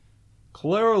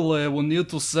 Clearly, we need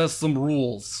to set some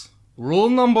rules. Rule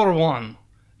number 1: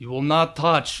 you will not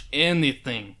touch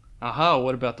anything. Aha.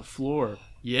 What about the floor?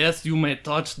 Yes, you may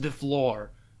touch the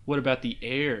floor. What about the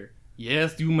air?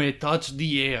 Yes, you may touch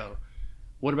the air.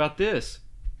 What about this?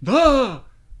 Duh!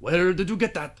 Where did you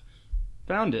get that?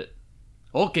 Found it.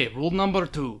 Okay, rule number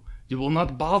 2. You will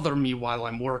not bother me while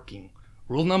I'm working.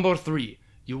 Rule number 3.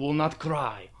 You will not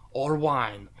cry, or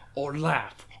whine, or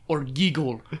laugh, or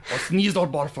giggle, or sneeze, or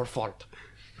barf, or fart.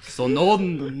 So no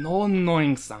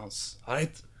annoying sounds,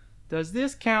 alright? Does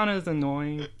this count as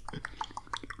annoying?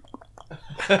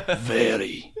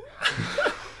 Very.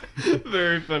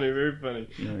 Very funny, very funny.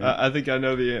 I think I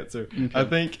know the answer.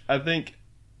 Okay. I think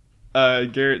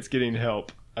Garrett's getting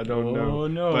help. I don't know. Oh,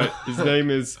 no. But his name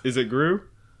is it Gru?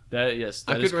 Yes,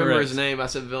 that I is couldn't remember correct. his name. I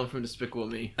said villain from Despicable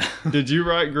Me. Did you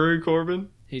write Gru, Corbin?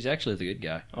 He's actually the good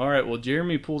guy. All right, well,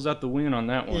 Jeremy pulls out the win on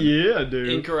that one. Yeah, dude.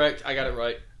 Incorrect. I got it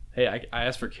right. Hey, I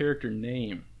asked for character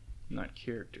name, not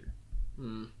character.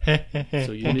 Hmm.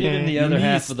 So you Give him the other you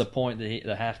half missed- of the point,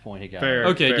 the half point he got. Fair.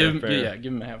 Okay, fair, give him fair.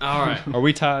 give him a half. All right. Are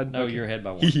we tied? No, you're ahead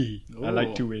by 1. I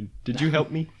like to win. Did you help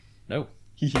me? No.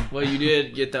 Well, you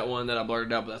did get that one that I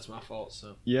blurted out, but that's my fault.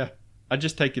 So Yeah. I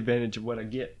just take advantage of what I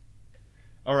get.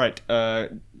 All right,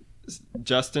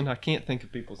 Justin. I can't think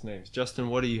of people's names. Justin,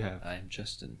 what do you have? I am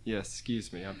Justin. Yes,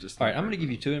 excuse me. I'm just. All right, I'm going to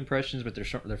give you 2 impressions, but they're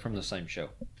from the same show.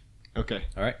 Okay.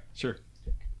 All right. Sure.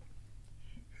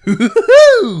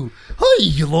 Hi,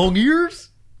 you long ears.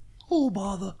 Oh,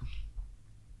 bother.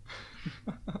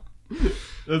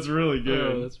 That's really good.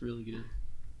 Oh, that's really good.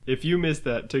 If you missed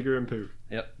that, Tigger and Pooh.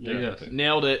 Yep. Yeah.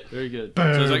 Nailed it. Very good.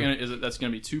 Boom. So that's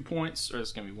gonna be 2 points, or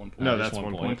it's gonna be 1 point? No, just that's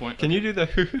 1 1 point. point. Can you do the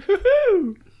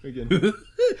again?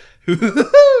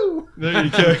 There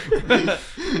you go.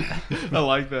 I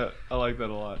like that. I like that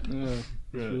a lot. Yeah.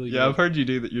 Yeah, really yeah, good. I've heard you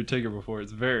do your Tigger before.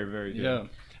 It's very, very good. Yeah.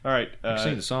 All right. I've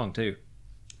seen the song, too.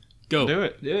 Go. Do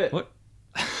it. Do it. What?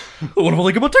 The wonderful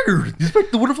thing about Tigger.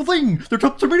 Inspect the wonderful thing. Their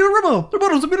tops are made of rubber. Their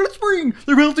bottoms are made of spring.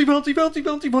 They're bouncy, bouncy, bouncy,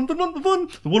 bouncy, fun, fun, fun, fun.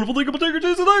 The wonderful thing about Tigger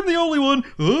is that I'm the only one.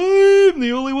 I'm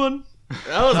the only one.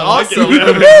 That was awesome.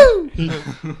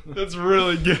 That's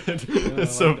really good.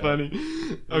 That's so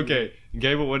funny. Okay,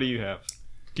 Gable, what do you have?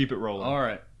 Keep it rolling. All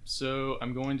right. So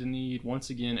I'm going to need once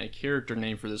again a character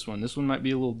name for this one. This one might be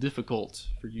a little difficult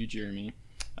for you, Jeremy.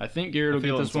 I think Garrett will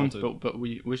feel get this insulted. one, but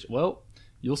we wish. Well,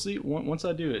 you'll see. Once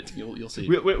I do it, you'll see.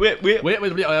 Wait.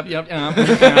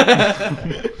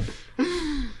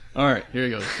 All right, here we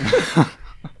go.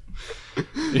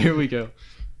 Here we go.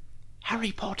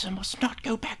 Harry Potter must not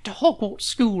go back to Hogwarts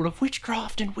School of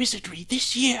Witchcraft and Wizardry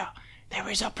this year. There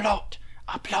is a plot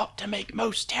to make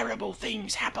most terrible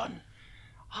things happen.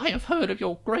 I have heard of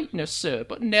your greatness, sir,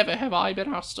 but never have I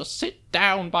been asked to sit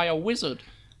down by a wizard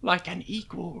like an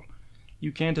equal.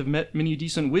 You can't have met many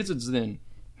decent wizards then.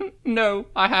 No,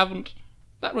 I haven't.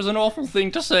 That was an awful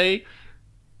thing to say.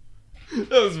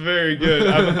 That was very good.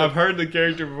 I've heard the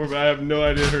character before, but I have no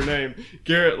idea her name.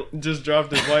 Garrett just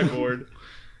dropped his whiteboard.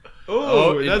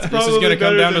 Oh, that's this probably is going to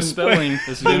come better down than, to spelling. This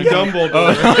is than gonna come-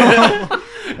 Dumbledore.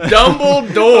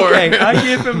 Dumbledore. Okay, I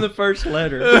give him the first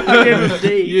letter. I gave him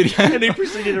D, and he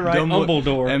proceeded to write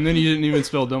Dumbledore. And then he didn't even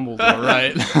spell Dumbledore,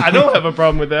 right? I don't have a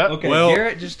problem with that. Okay, Well-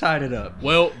 Garrett just tied it up.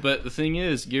 Well, but the thing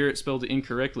is, Garrett spelled it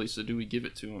incorrectly, so do we give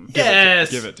it to him?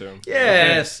 Yes. Give it to him.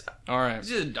 Yes. All right. He's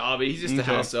just a Dobby. He's just a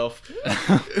Okay. house elf.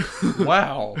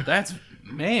 Wow, that's...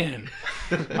 Man,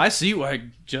 I see why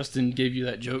Justin gave you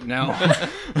that joke now.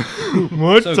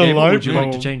 What's So, Gable, would you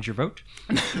like to change your vote?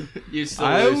 You still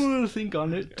I lose. will think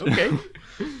on it. Okay.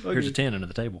 Here's a 10 under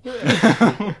the table.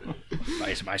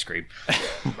 Buy some ice cream.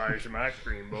 Buy some ice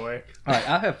cream, boy. All right,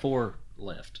 I have 4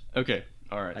 left. Okay.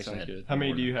 All right. Like Sounds that. good. How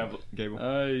many do you have, Gable?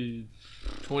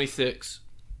 26.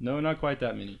 No, not quite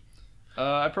that many.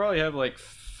 I probably have like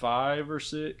 5 or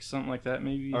 6, something like that,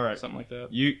 maybe. All right. Something like that.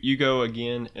 You go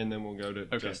again, and then we'll go to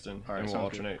Okay. Justin, All right. and we'll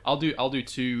sounds good. alternate. I'll do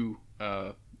 2.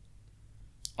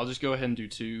 I'll just go ahead and do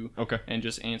 2. Okay. And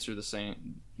just answer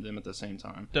them at the same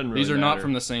time. Doesn't really These are not matter.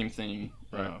 from the same thing.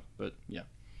 Right. But yeah.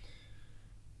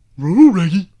 Roll,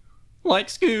 Reggie. Like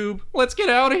Scoob, let's get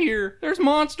out of here. There's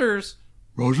monsters.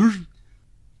 Rogers.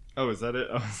 Oh, is that it?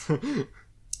 Oh.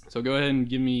 So go ahead and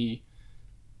give me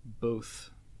both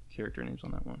character names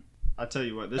on that one. I tell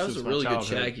you what, this That was was a my really good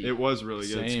childhood. Shaggy. It was really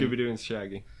good. Same. Scooby Doo and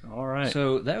Shaggy. All right.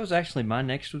 So that was actually my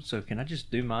next one. So can I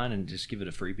just do mine and just give it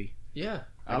a freebie? Yeah.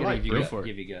 I gotta like give go you, for it.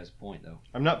 give you guys a point though.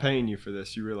 I'm not paying you for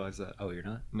this. You realize that? Oh, you're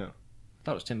not? No. I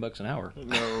thought it was $10 an hour.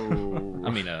 No. I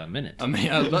mean, a minute. I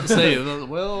mean, I was about to say,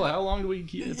 well, how long do we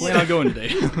plan on going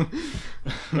today?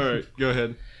 All right, go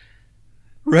ahead.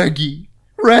 Raggy.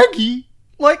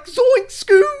 Like Zoink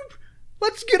Scoob.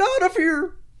 Let's get out of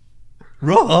here.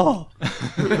 Raw.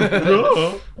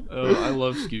 Oh, I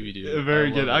love Scooby Doo.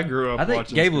 Very good. I grew up I think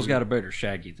watching Gable's Scooby. got a better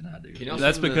Shaggy than I do. Can y'all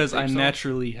That's sing the because I theme song?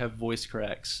 naturally have voice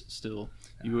cracks still.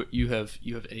 You have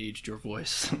aged your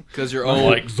voice. Because you're old.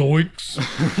 Like Zoinks.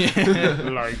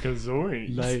 like a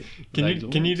zoink. Like- Can like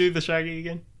you do the Shaggy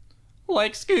again?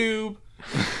 Like Scoob.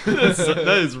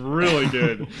 That is really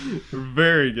good.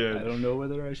 Very I good. don't know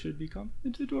whether I should be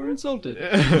complimented or insulted.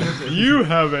 You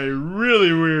have a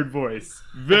really weird voice.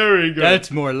 Very good. That's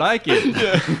more like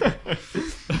it.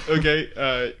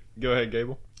 Okay, go ahead,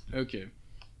 Gable. Okay.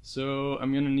 So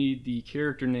I'm going to need the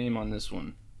character name on this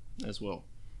one as well.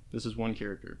 This is one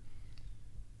character.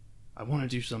 I want to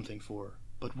do something for her.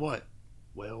 But what?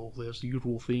 Well, there's the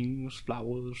usual things.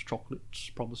 Flowers, chocolates,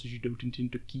 promises you don't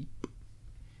intend to keep.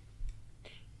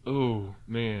 Oh,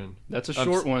 man. That's a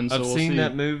short one, so I've we'll seen see.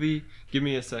 that movie. Give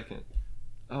me a second.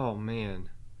 Oh, man.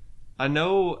 I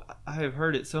know I have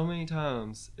heard it so many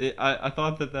times. I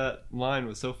thought that line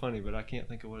was so funny, but I can't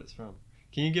think of what it's from.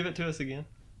 Can you give it to us again?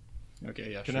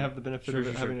 Okay, yeah, Can sure. I have the benefit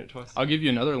of having it twice? I'll give you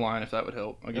another line if that would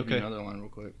help. I'll give you Okay. another line real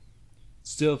quick.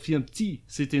 Still petit,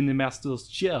 c'était une master's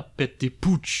chair, petit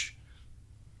pooch.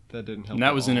 That didn't help. And that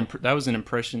at was all. that was an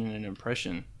impression in an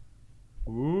impression.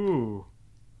 Ooh.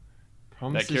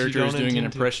 Promises That character you is don't doing an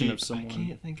intend to impression keep. of someone. I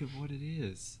can't think of what it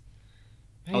is.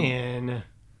 Man.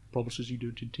 Promises you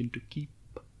don't intend to keep.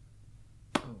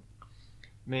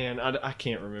 Man, I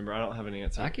can't remember. I don't have an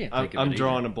answer. I can't think of I'm it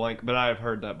drawing either. a blank, but I have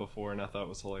heard that before, and I thought it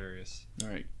was hilarious. All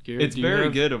right, Garrett, It's very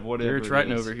good of whatever Garrett's it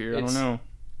writing is. over here. I It's- don't know.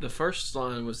 The first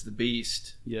line was the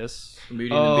Beast. Yes. From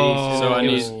Beauty and the Beast. So I it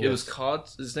need- was, it was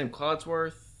Is his name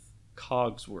Codsworth?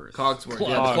 Cogsworth. Yeah,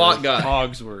 the clock guy.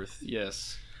 Cogsworth.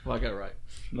 Yes. Well, I got it right.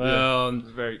 Well,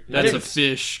 that's a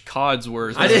fish.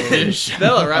 Codsworth. I didn't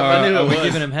spell it right, but I knew Are it we was.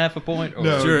 giving him half a point? Or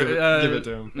No, Sure, give it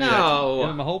to him. No, Give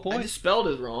him a whole I point? just spelled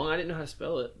it wrong. I didn't know how to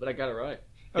spell it, but I got it right.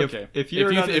 Okay. If you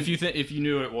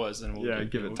knew it was, then we'll give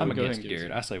it to we'll I'm go ahead against and give it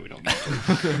Garrett. I say we don't. to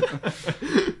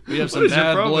him. We have some is your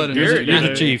bad problem blood with in Garrett? You're this.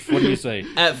 the chief. What do you say?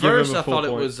 At first, him a I full thought it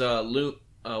point. was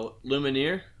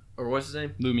Lumineer, or what's his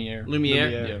name? Lumiere. Lumiere.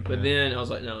 Lumiere, But then I was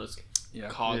like, no, it's Yeah.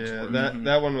 Cogsworth. Yeah,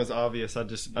 that one was obvious. I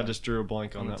just drew a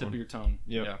blank on On the that tip one. of your tongue.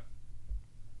 Yep. Yeah.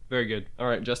 Very good. All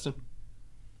right, Justin,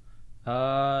 You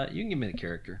can give me the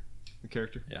character the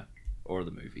character. or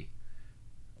the movie,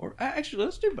 or actually,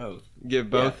 let's do both. Give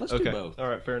both. let's do okay. both. All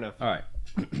right, fair enough. All right.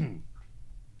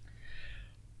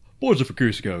 Boys are for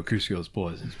Cusco. Cusco's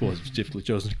poison. Boys have specifically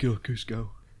chosen to kill Cusco.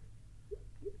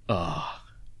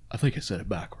 I think I said it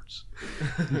backwards.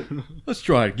 Let's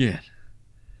try it again.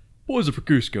 Boys are for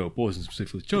Cusco. Poison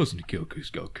specifically chosen to kill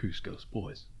Cusco. Cusco's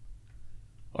poison.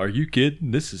 Are you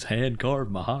kidding? This is hand-carved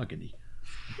mahogany.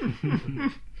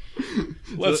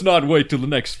 Let's not wait till the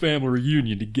next family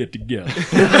reunion to get together.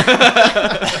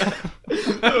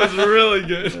 That was really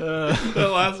good. That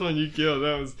last one you killed.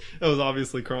 That was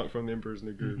obviously Kronk from The Emperor's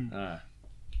New Groove.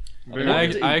 Very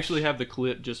And good. I actually have the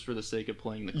clip just for the sake of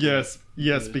playing the clip.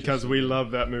 Yes, because we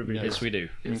love that movie. Yes, we do.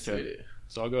 Okay.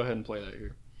 So I'll go ahead and play that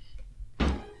here.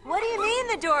 What do you mean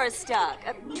the door is stuck?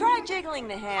 Try jiggling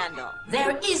the handle.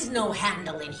 There is no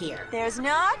handle in here. There's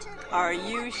not? Are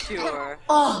you sure?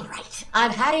 All right,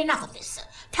 I've had enough of this.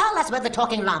 Tell us where the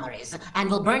talking llama is, and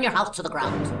we'll burn your house to the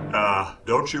ground.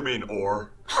 Don't you mean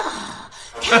or?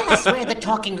 Tell us where the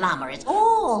talking llama is,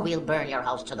 or we'll burn your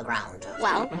house to the ground.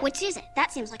 Well, which is it?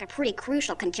 That seems like a pretty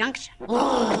crucial conjunction.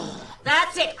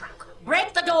 That's it, Kronk.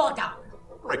 Break the door down.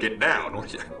 Break it down.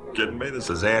 What are you kidding me? This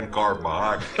is hand-carved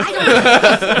mahogany. I don't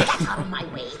get out of my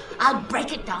way. I'll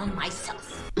break it down myself.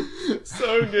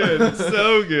 So good,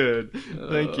 so good.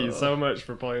 Thank you so much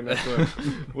for playing that clip.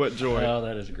 What joy! Oh,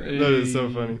 that is great. That is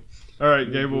so funny. All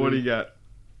right, Gable, what do you got?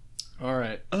 All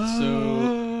right.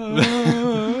 So.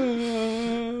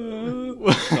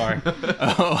 Sorry.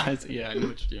 I know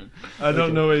what you're doing. I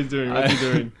don't know what he's doing. What's he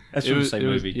doing? That's from the same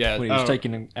movie. Yeah. When he was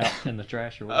taking him out in the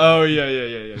trash or whatever. Oh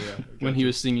yeah. When he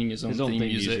was singing his own theme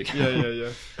music.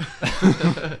 Yeah.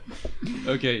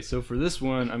 Okay, so for this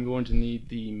one, I'm going to need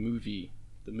the movie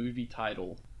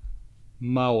title.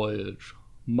 Marriage.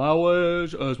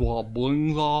 Marriage is what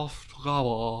brings us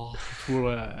together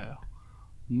today.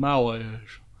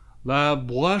 Marriage. That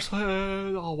blessed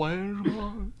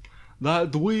arrangement.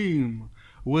 That dream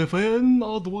within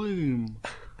a dream.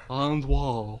 And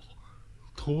love.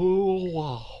 True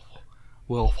love.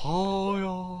 Will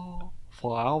follow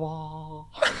forever.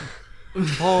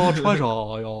 For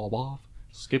treasure your love.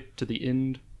 Skip to the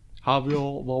end. Have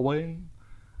your the wing.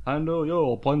 And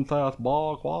your princess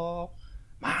Barclay.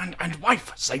 Man and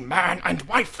wife. Say man and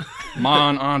wife.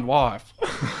 Man and wife.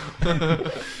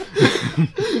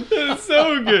 It's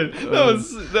so good. That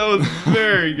was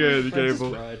very good,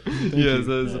 Gable. Yes,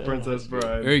 that is the Princess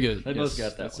Bride. Very good. They both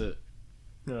got that. That's it.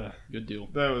 Good deal.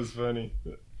 That was funny.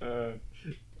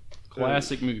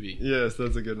 Classic movie. Yes,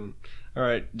 that's a good one. All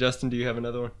right, Justin, do you have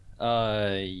another one?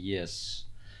 Yes.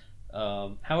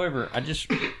 However, I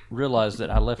just realized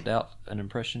that I left out an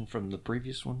impression from the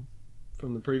previous one.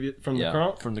 From the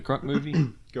Kronk? From the Kronk movie.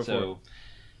 Go for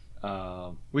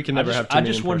it. We can never have too I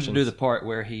many just wanted to do impressions. the part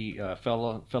where he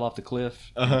fell off the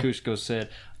cliff, Uh-huh. and Cusco said,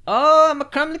 "Oh, I'm a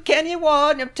come to Canyon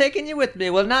Ward, and I'm taking you with me."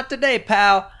 Well, not today,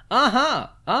 pal.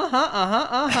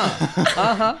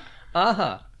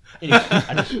 Anyway,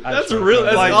 That's really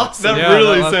awesome. That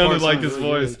really sounded like his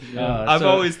voice. I've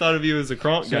always thought of you as a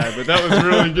Kronk guy, but that was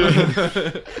really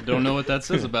good. Don't know what that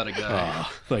says about a guy.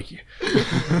 Thank you.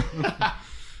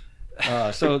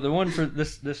 So the one for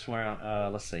this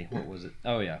round, let's see, what was it?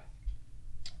 Oh yeah.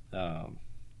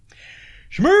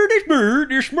 Smurdy,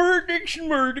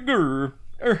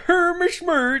 a hermy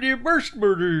smurdy, burst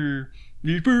murder.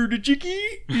 You bird a chickie,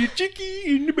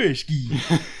 in the basky.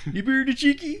 You bird a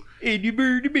chickie, and you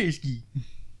bird a basky.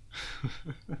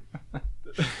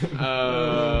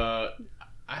 I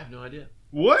have no idea.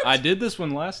 What? I did this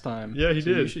one last time. Yeah, he so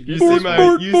did. You should You get see this my.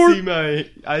 one. You see my.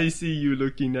 I see you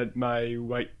looking at my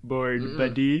whiteboard,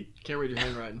 buddy. Can't read your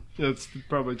handwriting. That's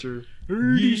probably true.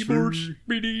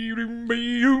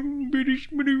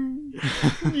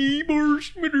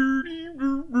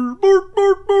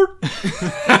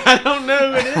 I don't know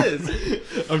who it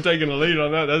is. I'm taking the lead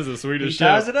on that. That's the Swedish He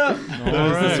ties chef. it up.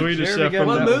 That's the Swedish There we chef go. from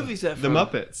What that movie's that The from?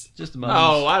 Muppets. Just a Muppets.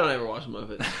 Oh, I don't ever watch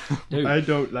Muppets. Dude, I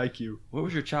don't like you. what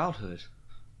was your childhood?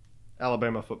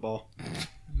 Alabama football.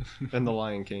 And the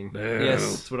Lion King. Yes.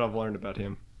 That's what I've learned about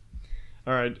him.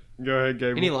 All right, go ahead,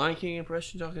 Gabe. Any Lion King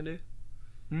impressions y'all can do?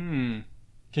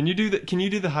 Can you do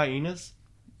the hyenas?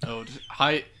 Oh,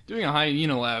 doing a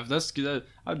hyena laugh. That's good.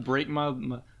 I'd break my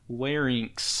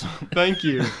larynx. Thank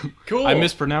you. Cool. I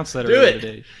mispronounced that Do earlier it.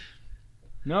 today.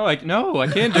 No, I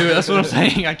can't do it. That's what I'm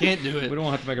saying. I can't do it. We don't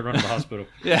have to make a run to the hospital.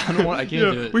 Yeah, I can't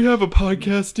do it. We have a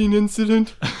podcasting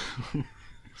incident.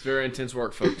 It's very intense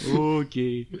work, folks.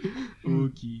 Okay.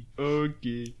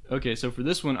 Okay. So for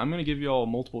this one, I'm gonna give you all a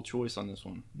multiple choice on this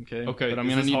one. Okay. Okay, But I'm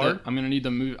is gonna this need hard? I'm gonna need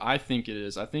the movie. I think it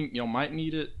is. I think y'all might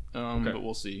need it. Okay. But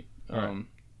we'll see. All right.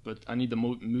 But I need the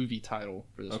movie title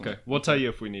for this one. Okay. We'll tell you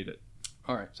if we need it.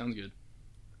 All right. Sounds good.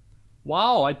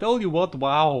 Wow! I tell you what.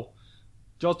 Wow!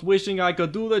 Just wishing I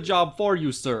could do the job for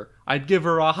you, sir. I'd give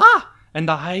her a ha and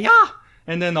a hi-ya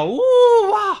and then a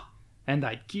woo-wah and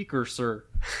I'd kick her, sir.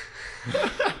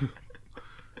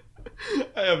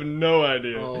 I have no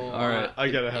idea. Oh, All right. I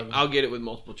gotta have. I'll get it with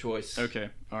multiple choice. Okay.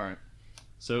 All right.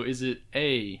 So is it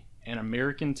A, An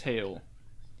American Tale,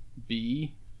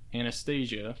 B,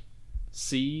 Anastasia,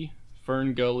 C,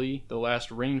 Fern Gully, The Last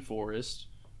Rainforest,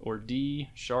 or D,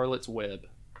 Charlotte's Web?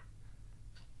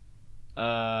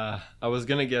 I was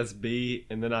gonna guess B,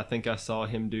 and then I think I saw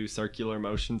him do circular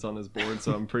motions on his board,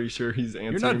 so I'm pretty sure he's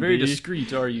answering. You're not very B.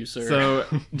 discreet, are you, sir? So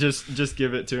just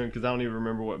give it to him because I don't even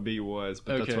remember what B was,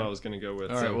 but that's Okay. what I was gonna go with.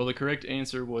 All so. right. Well, the correct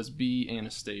answer was B,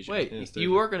 Anastasia. Wait, Anastasia.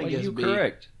 you were going to Well, guess you B.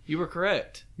 correct. You were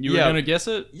correct. You were Yeah. gonna guess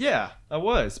it? Yeah, I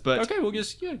was, but Okay. We'll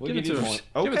just give give it you to the him. point.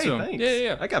 okay, Give it to him. thanks.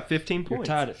 Yeah. I got 15 You're points.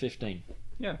 tied at 15.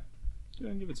 Yeah. Go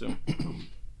ahead and give it to him.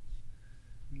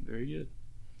 Very good.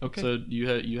 Okay. So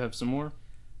you have some more?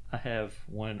 I have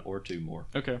one or two more,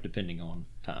 Okay. depending on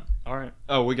time. All right.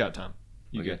 Oh, we got time.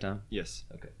 You got time? Yes.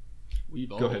 Okay. We've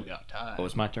Go all ahead. got time. Oh,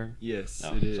 it's my turn? Yes,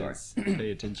 Oh, it is. sorry. Pay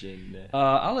attention.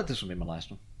 I'll let this one be my last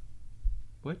one,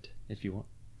 What? if you want.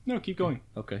 No, keep going.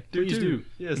 Okay. Please do.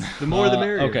 Yes, the more the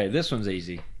merrier. Okay, this one's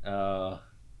easy. You're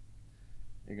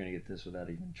going to get this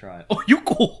without even trying. Oh, you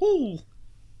cool!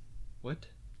 What?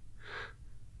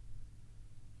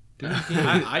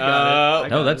 I got it.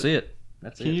 No, that's it.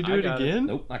 That's Can it. you do I it got again?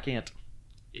 Nope, I can't.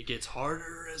 It gets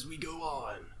harder as we go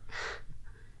on.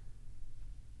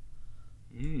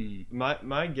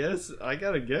 My guess, I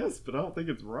got a guess, but I don't think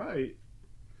it's right.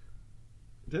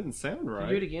 It didn't sound right.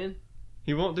 Do it again.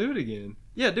 He won't do it again.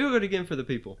 Yeah, do it again for the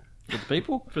people. For the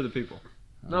people? For the people.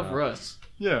 Not for us.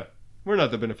 Yeah. We're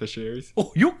not the beneficiaries.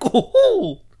 Oh, you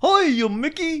cool! Hi, you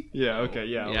Mickey! Yeah, okay,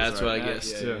 yeah. Yeah, that's what I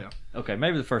guessed. Yeah. Okay,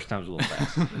 maybe the first time's a little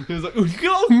fast. He was like, "Ooh,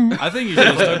 go!" I think you should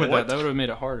have stuck with that. That would have made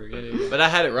it harder. Yeah. But I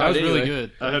had it right. That was anyway. really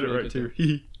good. I had it right too.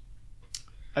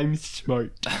 I'm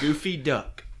smart. Goofy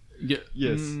Duck. Yeah.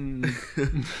 Yes.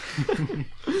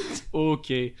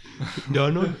 Okay.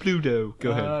 Donald Pluto.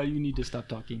 Go ahead. You need to stop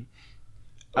talking.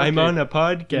 I'm Okay. on a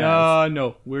podcast.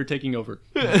 No, we're taking over.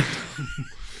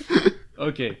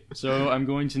 Okay, so I'm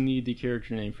going to need the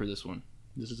character name for this one.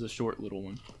 This is a short little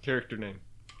one. Character name.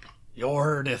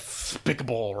 You're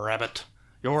despicable, rabbit.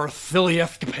 Your silly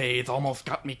escapades almost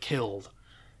got me killed.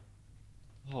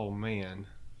 Oh man.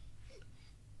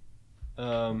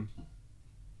 I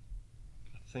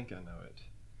think I know it.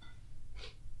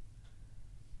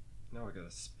 Now I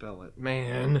gotta spell it.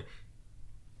 Man.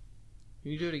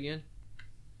 Can you do it again?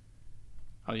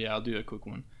 Oh yeah, I'll do a quick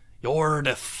one. You're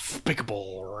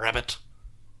despicable, rabbit.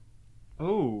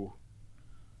 Oh.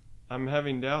 I'm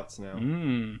having doubts now.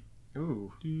 Ooh.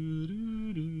 Ooh.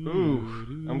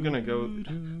 I'm gonna go.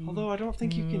 Although I don't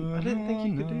think you can. I didn't think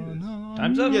you could do this.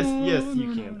 Time's up? Yes,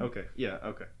 you can. Okay. Yeah,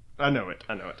 okay. I know it.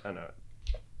 I know.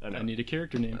 I need a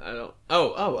character name. I don't.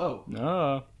 Oh.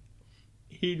 No.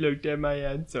 He looked at my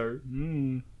answer.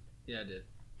 Yeah, I did.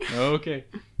 Okay.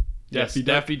 Yes, Daffy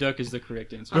Duck? Daffy Duck is the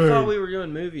correct answer. I thought we were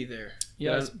doing movie there.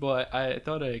 Yes, but I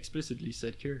thought I explicitly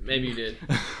said character. Maybe you did.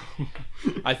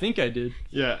 I think I did.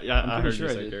 Yeah, I'm I pretty heard sure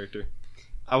you I say did. character.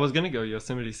 I was gonna go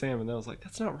Yosemite Sam, and then I was like,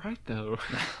 that's not right though.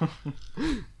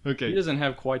 Okay. He doesn't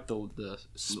have quite the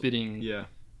spitting. Yeah.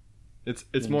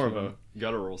 It's more of a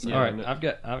guttural sound. All right, isn't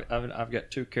it? I've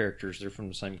got two characters. They're from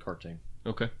the same cartoon.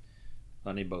 Okay.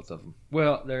 I need both of them.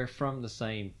 Well, they're from the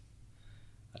same.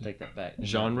 I take that back.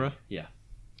 Genre? Yeah.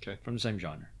 Okay. From the same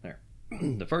genre. There.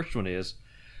 The first one is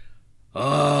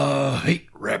hate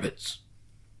rabbits.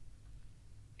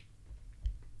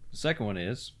 The second one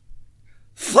is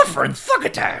Fluffer and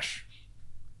Thuggatash.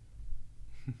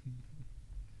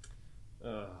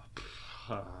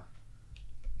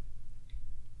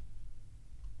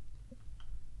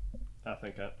 I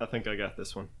think I got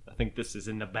this one. I think this is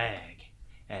in the bag,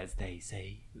 as they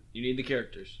say. You need the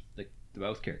characters. The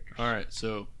both characters. All right,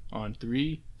 so on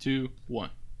 3, 2, 1.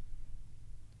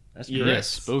 That's yes.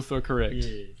 correct. Both are correct.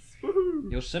 Yes.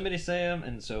 Yosemite Sam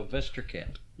and Sylvester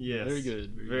Cat. Yes. Very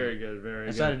good. Very good. Very I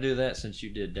good. decided to do that since you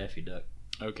did Daffy Duck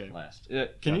Okay. last.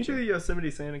 Can you do the Yosemite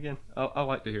Sam again? I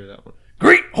like to hear that one.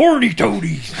 Great horny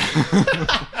toadies.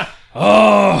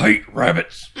 Hate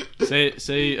rabbits. Say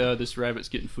this rabbit's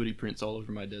getting footy prints all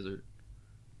over my desert.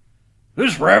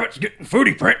 This rabbit's getting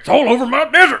footy prints all over my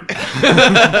desert.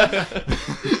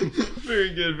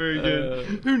 Very good, very good.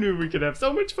 Who knew we could have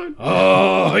so much fun?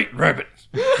 Hate rabbits.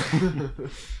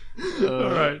 All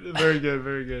right, very good,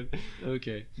 very good.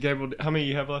 Okay, Gabriel, how many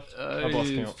you have left? I've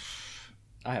lost count.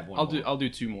 I have one. I'll do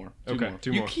 2 more. Two Okay, more.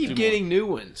 two You more. keep Two getting new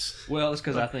ones. Well, it's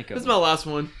because I think of This is my last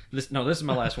one. this is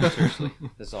my last one. Seriously,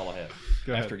 that's all I have.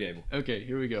 Go ahead. After Gable. Okay,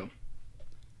 here we go.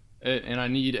 And I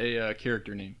need a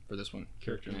character name for this one.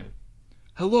 Character name.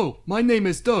 Hello, my name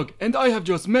is Doug, and I have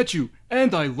just met you,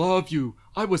 and I love you.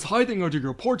 I was hiding under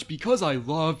your porch because I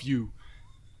love you.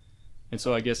 And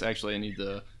so I guess actually I need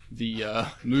the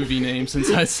movie name since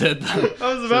I said that.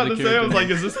 I was about to say, I was like,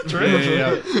 is this a trick?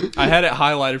 Yeah. I had it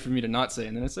highlighted for me to not say,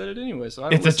 and then I said it anyway. So I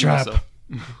don't It's a listen to trap.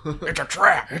 myself. It's a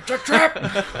trap. It's a trap.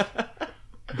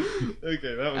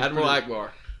 Okay, that was Admiral pretty...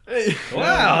 Akbar.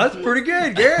 Wow, that's pretty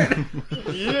good, Garrett.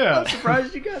 Yeah. I'm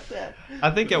surprised you got that. I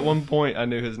think at one point I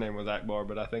knew his name was Akbar,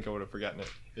 but I think I would have forgotten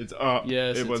it. It's up.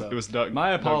 Yes, it was. it's up. It was Doug. My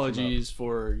Doug from apologies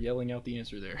for yelling out the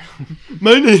answer there. Up.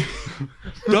 My name,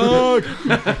 Doug.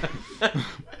 I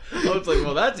was like,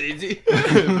 well, that's easy.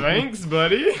 Thanks,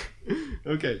 buddy.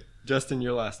 Okay, Justin,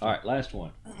 your last All one. right, last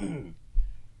one.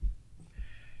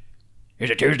 Is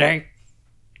it Tuesday?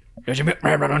 Does your milk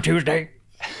man run on Tuesday?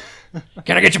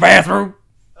 Can I get your bathroom?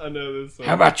 I know this song.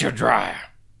 How about your dryer?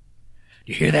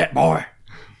 You hear that, boy?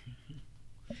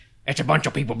 It's a bunch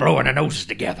of people blowing their noses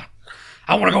together.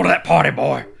 I want to go to that party,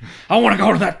 boy. I want to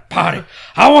go to that party.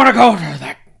 I want to go to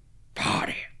that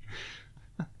party.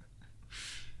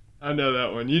 I know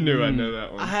that one. You knew I know that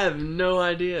I one. have no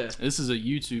idea. This is a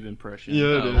YouTube impression.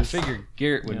 Yeah, it I is. figured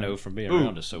Garrett would Yeah. know from being Ooh,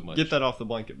 around us so much. Get that off the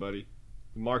blanket, buddy.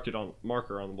 Marker on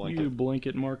the blanket. You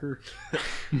blanket marker.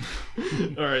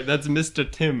 All right, that's Mr.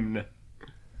 Timn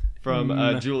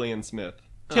from Julian Smith.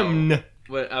 Oh. Timn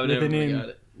What? I would With never an N. got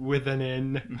it. with an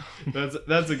N.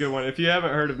 That's a good one. If you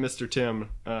haven't heard of Mr. Tim,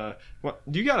 what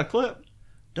do you got a clip?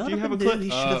 Do you have a clip?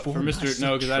 For Mr.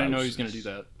 No, because I didn't know he was going to do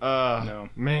that. No,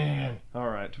 man. All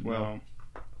right. Well,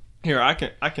 here I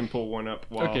can pull one up.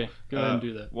 While, Okay, go ahead and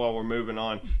do that. while we're moving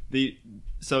on.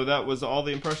 So that was all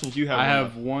the impressions you have. I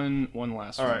have one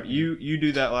last all one. right, you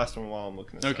do that last one while I'm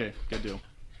looking at. Okay, good deal.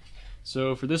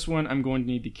 So for this one, I'm going to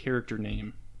need the character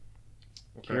name.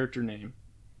 Okay. Character name.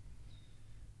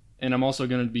 And I'm also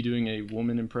going to be doing a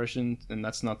woman impression, and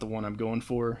that's not the one I'm going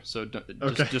for. So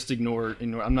just ignore.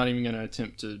 I'm not even going to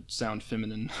attempt to sound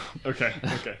feminine. Okay.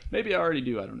 Maybe I already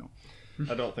do. I don't know.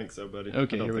 I don't think so, buddy.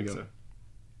 Okay, I don't here we think go. so.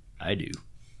 I do.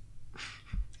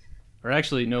 Or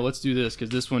actually, no. Let's do this because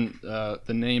this one,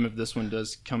 the name of this one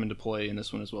does come into play in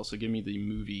this one as well. So give me the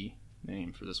movie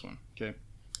name for this one. Okay.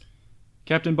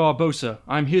 Captain Barbossa,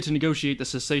 I'm here to negotiate the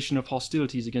cessation of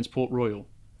hostilities against Port Royal.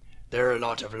 There are a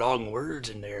lot of long words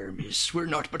in there, miss. We're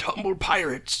not but humble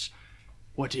pirates.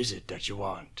 What is it that you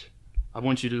want? I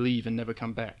want you to leave and never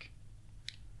come back.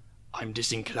 I'm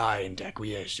disinclined to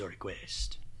acquiesce your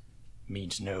request.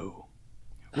 Means no.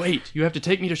 Wait, you have to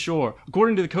take me to shore,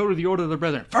 according to the code of the Order of the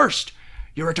Brethren. First,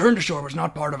 your return to shore was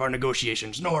not part of our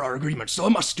negotiations nor our agreements, so I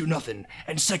must do nothing.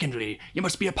 And secondly, you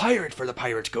must be a pirate for the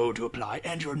pirate code to apply,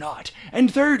 and you're not. And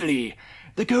thirdly,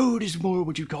 the code is more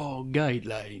what you call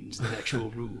guidelines than actual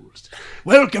rules.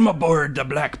 Welcome aboard the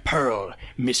Black Pearl,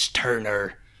 Miss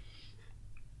Turner.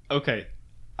 Okay.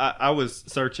 I was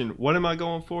searching. What am I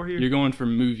going for here? You're going for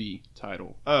movie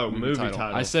title. Oh, movie title.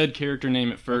 I said character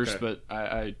name at first, Okay. but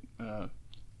I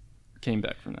came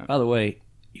back from that. By the way,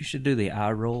 you should do the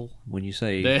eye roll when you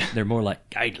say they're more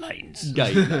like guidelines.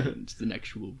 Guidelines than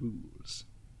actual rules.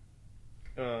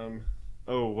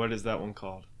 Oh, what is that one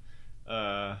called?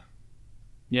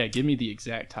 Yeah, give me the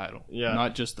exact title. Yeah.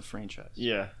 Not just the franchise.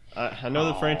 Yeah. I know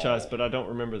the franchise, but I don't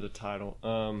remember the title.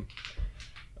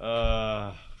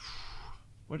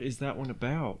 What is that one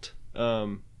about?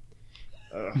 We'll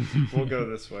go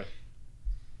this way.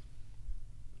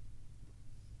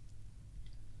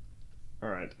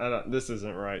 This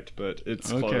isn't right, but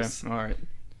it's Okay, close. all right.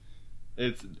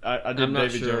 It's I did I'm not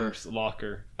David sure. Jones'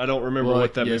 Locker. I don't remember Well,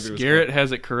 what that yes, movie was. Garrett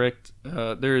has it correct.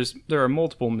 There are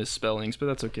multiple misspellings, but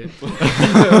that's okay.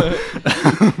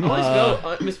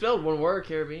 Misspelled one word,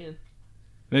 Caribbean.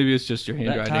 Maybe it's just your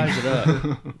That handwriting. ties it up,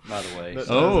 by the way.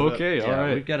 Oh, okay, all Yeah,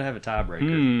 right. we've got to have a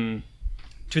tiebreaker.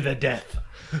 To the death.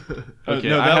 Okay,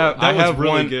 No, I that was have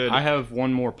really one. good. I have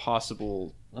one more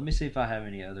possible. Let me see if I have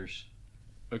any others.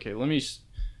 Okay,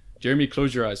 Jeremy,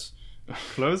 close your eyes.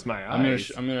 Close my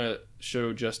eyes. I'm gonna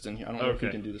show Justin here. I don't know if we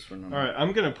can do this one or not. All right,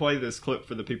 I'm gonna play this clip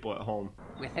for the people at home.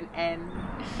 With an N.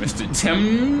 Mr.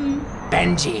 Tim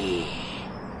Benji.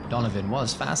 Donovan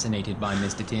was fascinated by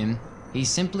Mr. Tim. He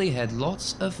simply had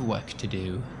lots of work to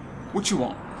do. What you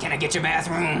want? Can I get your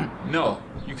bathroom? No,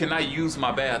 you cannot use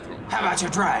my bathroom. How about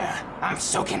your dryer? I'm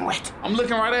soaking wet. I'm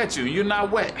looking right at you. You're not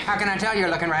wet. How can I tell you're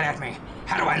looking right at me?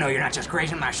 How do I know you're not just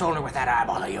grazing my shoulder with that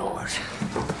eyeball of yours?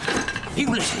 You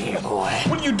listen here, boy.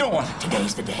 What are you doing?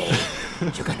 Today's the day.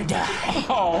 You're gonna die.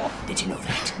 Oh. Did you know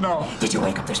that? No. Did you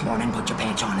wake up this morning, put your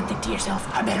pants on, and think to yourself,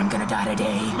 I bet I'm gonna die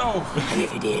today? No. And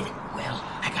if you did, well,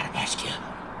 I gotta ask you,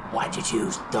 why'd you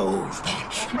choose those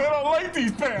pants? Man, I don't like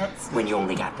these pants. When you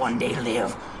only got one day to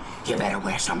live, you better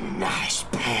wear some nice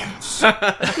pants.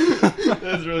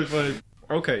 That's really funny.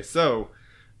 Okay, so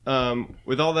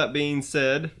with all that being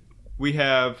said, we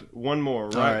have one more,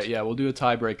 right? All right, yeah, we'll do a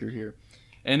tiebreaker here,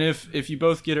 and if you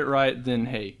both get it right, then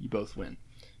hey, you both win.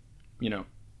 You know.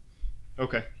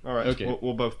 Okay. All right. Okay.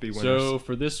 We'll both be winners. So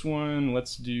for this one, let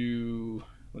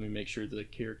me make sure the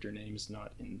character name is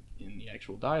not in the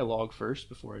actual dialogue first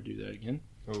before I do that again.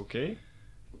 Okay.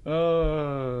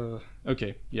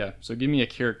 Okay, yeah. So give me a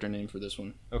character name for this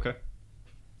one. Okay.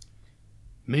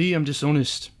 Me, I'm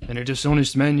dishonest, and a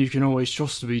dishonest man you can always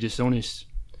trust to be dishonest.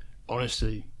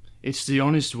 Honestly, it's the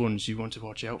honest ones you want to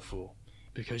watch out for,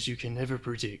 because you can never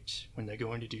predict when they're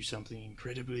going to do something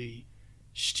incredibly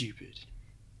stupid.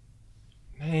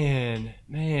 Man.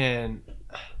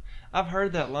 I've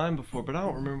heard that line before, but I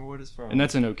don't remember what it's from. And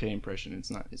that's an okay impression. It's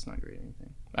not great or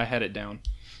anything. I had it down.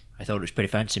 I thought it was pretty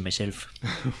fancy myself.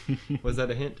 Was that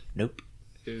a hint? Nope.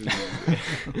 You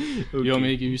want me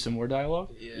to give you some more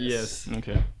dialogue? Yes.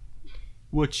 Okay.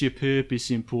 What's your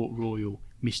purpose in Port Royal,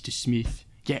 Mr. Smith?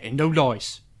 Getting no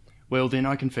lice. Well then,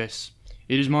 I confess.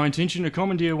 It is my intention to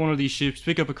commandeer one of these ships,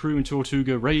 pick up a crew in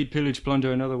Tortuga, raid, pillage,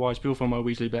 plunder, and otherwise pilfer my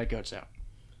Weasley bad guts out.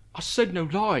 I said no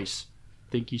lies.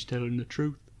 Think he's telling the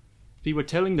truth? If he were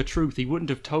telling the truth, he wouldn't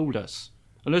have told us.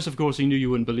 Unless, of course, he knew you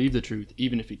wouldn't believe the truth,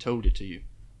 even if he told it to you.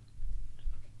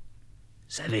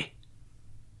 Sally.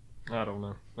 I don't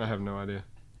know. I have no idea.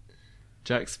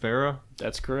 Jack Sparrow?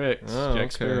 That's correct. Oh, Jack okay.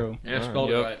 Sparrow. Yeah,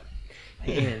 spelled it right.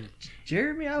 Man,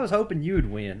 Jeremy, I was hoping you would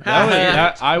win.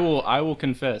 I will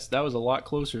confess that was a lot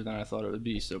closer than I thought it would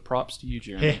be. So props to you,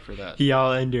 Jeremy, for that.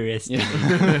 Y'all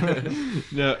underestimated.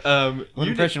 No, What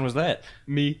impression was that?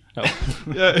 Me. Oh.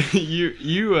 You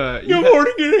Good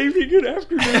morning, good evening, good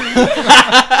afternoon.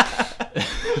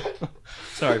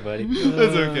 Sorry, buddy.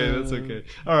 That's okay.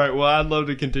 All right, well, I'd love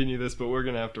to continue this, but we're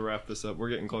going to have to wrap this up. We're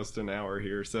getting close to an hour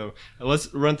here. So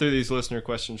let's run through these listener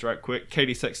questions right quick.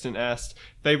 Katie Sexton asked,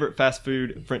 favorite fast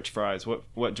food French fries.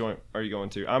 What joint are you going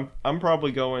to? I'm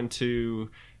probably going to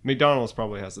McDonald's.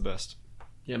 Probably has the best.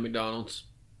 Yeah, McDonald's.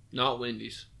 Not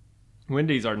Wendy's.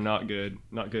 Wendy's are not good.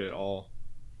 Not good at all.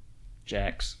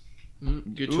 Jack's.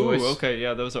 Good choice. Ooh, okay,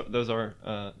 yeah, those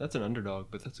are that's an underdog,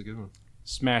 but that's a good one.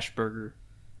 Smash Burger.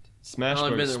 Smash I've only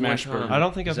Burger. been there Smash one time. Burger. I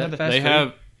don't think I've had that. They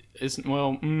have. It's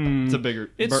well. It's a bigger.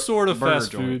 It's sort of burger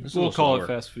fast joint. food. It's a We'll little call slower. it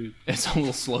fast food. It's a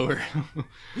little slower.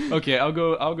 Okay, I'll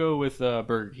go with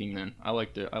Burger King then. I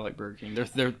like Burger King.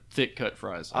 They're thick cut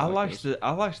fries. I like those.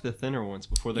 liked the thinner ones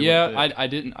before they. Yeah, went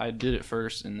thick. I did it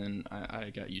first, and then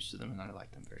I got used to them, and I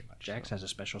like them very much. Jack's has a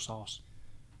special sauce.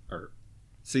 Or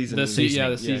seasoning. The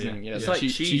seasoning. Yeah, It's the like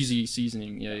cheese. cheesy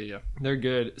seasoning. Yeah. They're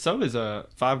good. So does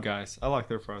Five Guys. I like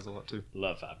their fries a lot too.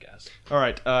 love Five Guys. All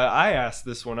right, I asked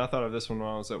this one. I thought of this one when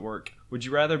I was at work. Would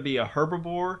you rather be a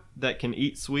herbivore that can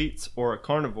eat sweets or a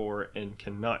carnivore and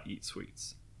cannot eat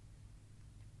sweets?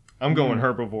 I'm going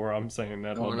herbivore. I'm saying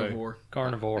that all day. Carnivore.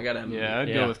 Carnivore. I gotta have Yeah, I'd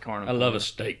Yeah. go with carnivore. I love a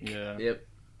steak. Yeah. Yep.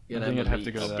 I think I'd have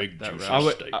to go A that, big that juicy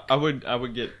route. I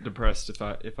would get depressed if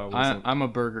I wasn't. I'm a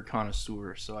burger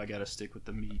connoisseur, so I gotta stick with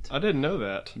the meat. I didn't know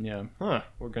that. Yeah. Huh.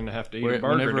 We're gonna have to eat a burger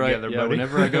Whenever together, buddy.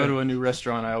 whenever I go to a new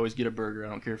restaurant, I always get a burger. I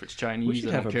don't care if it's Chinese. We should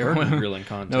I have don't a care. burger grilling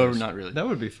contest. No, not really. That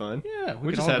would be fun. Yeah, We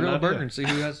we just just had all an grill a idea. burger and see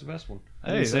who has the best one.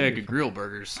 I didn't say I that'd could be grill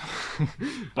burgers.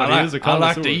 But I he is a like to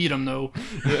connoisseur. eat them though.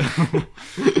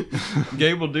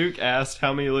 Gable Duke asked,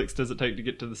 how many licks does it take to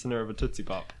get to the center of a Tootsie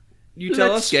Pop? You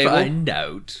tell us, Gable. Find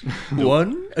out.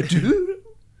 1, 2,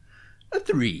 A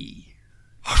 3.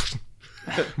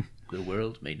 The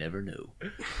world may never know.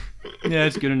 Yeah,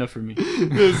 it's good enough for me.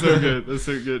 That's so good. That's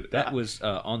so good. That was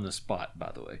on the spot,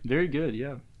 by the way. Very good,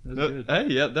 yeah. That's good. Hey,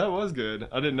 yeah, that was good.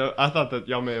 I didn't know. I thought that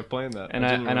y'all may have planned that. And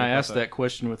genuinely I thought asked that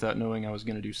question without knowing I was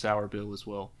going to do Sour Bill as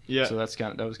well. Yeah. So that was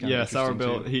kind of Yeah, Sour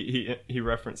interesting, Bill. too. He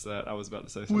referenced that. I was about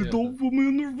to say We something. don't put me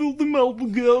in the filthy mouth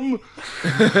again.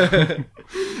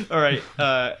 All right.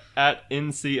 At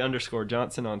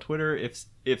NC_Johnson on Twitter.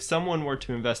 If someone were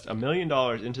to invest $1 million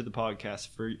into the podcast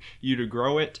for you to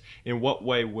grow it, in what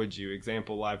way would you?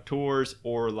 Example, live tours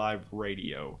or live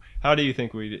radio. How do you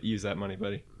think we'd use that money,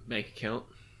 buddy? Bank account.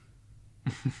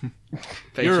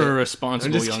 You're a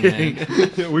responsible young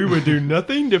man. We would do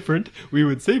nothing different. We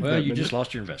would save Well, that you money. just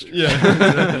lost your investor.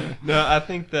 Yeah. No, I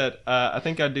think that I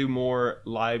think I'd do more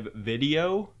live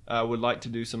video. I would like to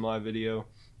do some live video.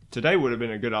 Today would have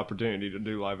been a good opportunity to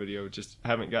do live video. Just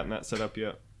haven't gotten that set up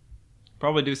yet.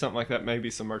 Probably do something like that.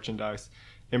 Maybe some merchandise.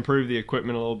 Improve the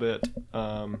equipment a little bit.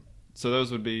 So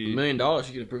those would be $1 million. You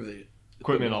could improve the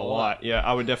equipment a lot. Yeah,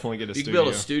 I would definitely get a You studio. could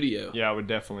build a studio. Yeah, I would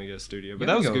definitely get a studio. But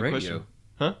Y'all that was a could good go question. radio.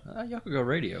 Huh? Y'all could go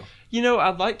radio. You know,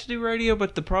 I'd like to do radio,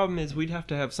 but the problem is we'd have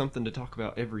to have something to talk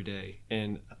about every day.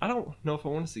 And I don't know if I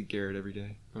want to see Garrett every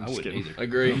day. I'm I just wouldn't kidding. either.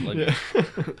 Agree. Yeah.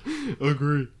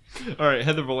 Agree. All right,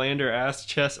 Heather Verlander asked,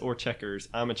 chess or checkers?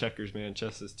 I'm a checkers man.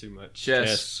 Chess is too much.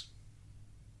 Chess.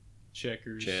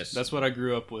 Checkers. Chess. That's what I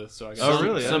grew up with. So I got Oh,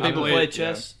 really? Some I people played play it,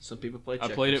 chess. Some people play I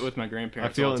checkers. played it with my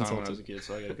grandparents I feel all the time when I insulted. was a kid,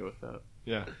 so I got to go with that.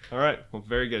 Yeah. All right. Well,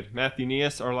 very good. Matthew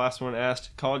Nias, our last one,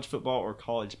 asked, college football or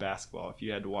college basketball if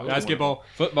you had to watch one. Basketball.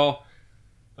 Football.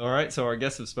 All right, so our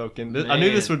guests have spoken. I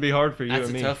knew this would be hard for you That's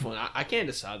and me. a tough one. I can't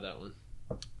decide that one.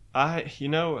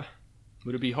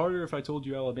 Would it be harder if I told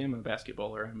you Alabama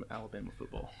basketball or Alabama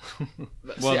football?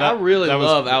 Well, I really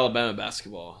love Alabama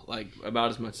basketball, like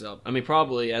about as much as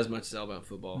probably as much as Alabama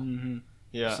football. Mm-hmm.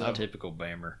 Yeah, So, typical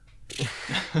Bammer.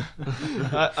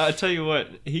 I tell you what,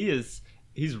 he's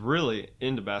really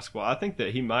into basketball. I think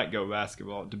that he might go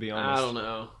basketball, to be honest. I don't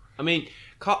know. I mean,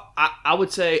 I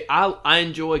would say I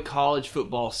enjoy college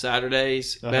football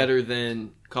Saturdays better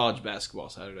than college basketball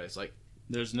Saturdays. Like,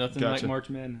 there's nothing like March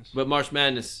Madness. But March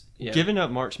Madness, giving up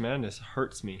March Madness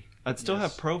hurts me. I'd still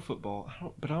have pro football,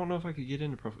 but I don't know if I could get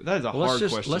into pro football. That is a hard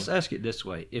question. Let's ask it this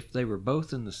way: if they were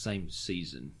both in the same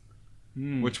season,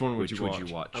 which one would you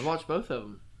watch? I watched both of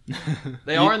them.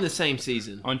 They are in the same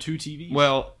season on 2 TVs.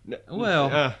 Well,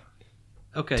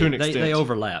 okay, to an extent. they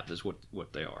overlap is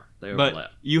what they are. They overlap.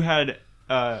 But you had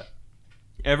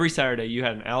every Saturday you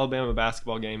had an Alabama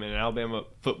basketball game and an Alabama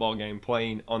football game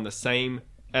playing on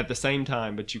at the same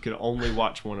time, but you could only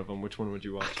watch one of them. Which one would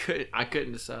you watch? I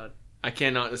couldn't decide. I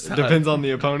cannot decide. It depends on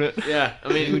the opponent. Yeah,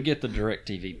 I mean, you would get the direct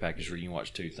TV package where you can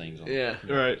watch two things.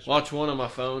 Right. Watch one on my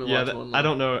phone. And watch one. I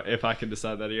don't know if I could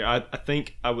decide that either. I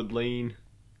think I would lean.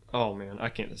 Oh man, I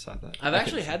can't decide that. I've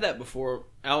actually had that before.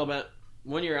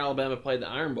 One year Alabama played the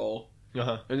Iron Bowl,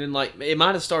 and then like it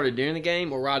might have started during the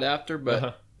game or right after,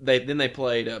 but they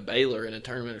played Baylor in a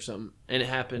tournament or something, and it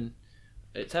happened.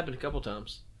 It's happened a couple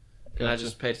times, and I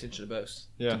just paid attention to both.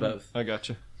 Yeah, to both. I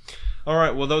gotcha. All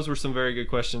right, well, those were some very good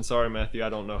questions. Sorry, Matthew, I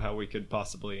don't know how we could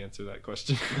possibly answer that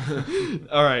question.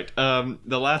 All right,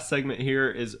 the last segment here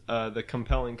is the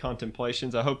compelling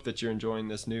contemplations. I hope that you're enjoying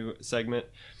this new segment.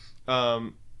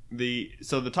 So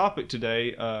the topic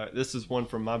today, this is one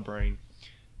from my brain.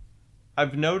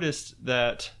 I've noticed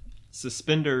that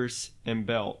suspenders and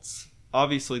belts,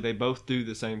 obviously they both do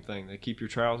the same thing. They keep your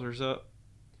trousers up.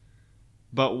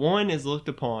 But one is looked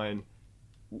upon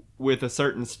with a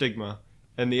certain stigma,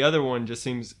 and the other one just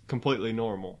seems completely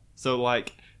normal. So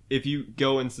like, if you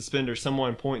go in suspenders,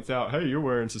 someone points out, hey, you're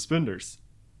wearing suspenders.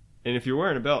 And if you're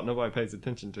wearing a belt, nobody pays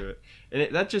attention to it.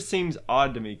 And that just seems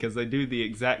odd to me because they do the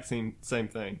exact same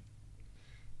thing.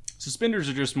 Suspenders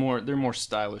are just they're more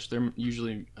stylish. They're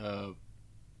usually a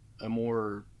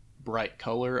more bright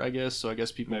color, I guess. So I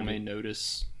guess people may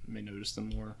notice them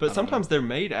more. But sometimes they're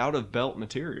made out of belt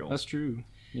material. That's true.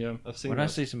 Yeah. When I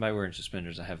see somebody wearing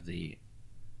suspenders, I have the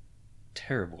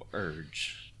terrible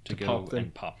urge to go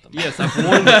and pop them. Yes, I've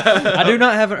wondered. I do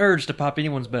not have an urge to pop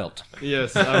anyone's belt.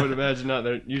 Yes, I would imagine not.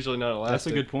 They're usually not elastic. That's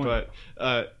a good point.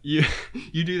 But you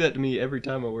do that to me every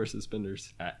time I wear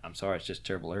suspenders. I'm sorry, it's just a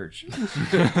terrible urge.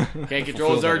 Can't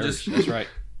control his urges. That's right.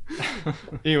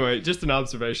 Anyway, just an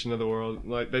observation of the world.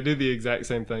 Like they do the exact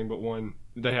same thing, but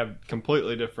they have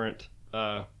completely different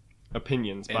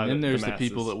opinions. And then there's the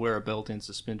people that wear a belt and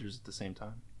suspenders at the same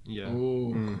time. Yeah.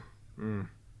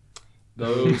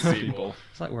 Those people.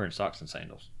 It's like wearing socks and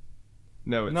sandals.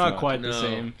 No, it's not quite the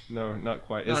same. No, not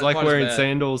quite. Not It's like quite wearing as bad.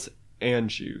 sandals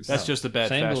and shoes. That's just a bad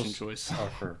Sandals fashion choice. Are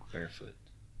for barefoot.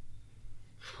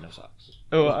 No socks.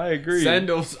 Oh, I agree.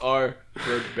 Sandals are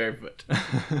for barefoot.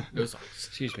 No socks.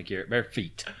 Excuse me, Garrett. Bare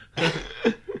feet. That's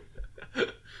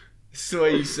the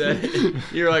way you said it.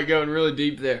 You're like going really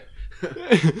deep there.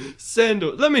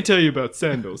 Sandals. Let me tell you about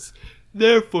sandals.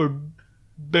 They're for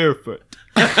barefoot.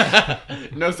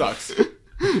 No socks.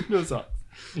 No socks.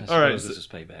 All All right. This is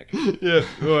payback. Yeah.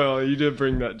 Well, you did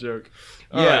bring that joke.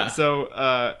 All Yeah. right.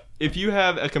 So, if you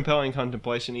have a compelling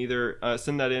contemplation, either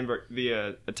send that in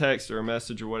via a text or a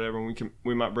message or whatever, and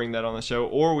we might bring that on the show,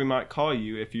 or we might call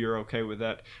you if you're okay with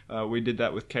that. We did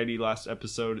that with Katie last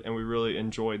episode, and we really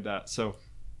enjoyed that. So,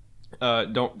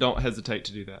 don't hesitate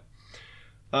to do that.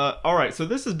 All right, so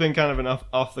this has been kind of an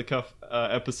off-the-cuff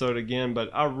episode again, but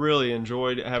I really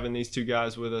enjoyed having these two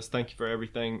guys with us. Thank you for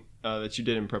everything that you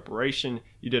did in preparation.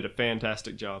 You did a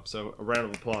fantastic job, so a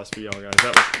round of applause for y'all guys.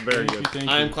 That was very good. Thank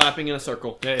you. I am clapping in a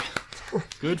circle. Hey,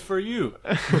 good for you.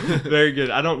 Very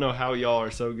good. I don't know how y'all are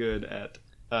so good at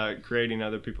creating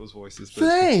other people's voices. But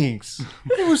Thanks.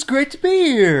 It was great to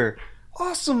be here.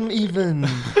 Awesome, even.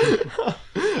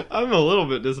 I'm a little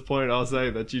bit disappointed. I'll say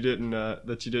that you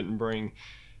didn't bring.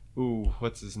 Ooh,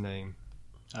 what's his name?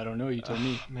 I don't know. You told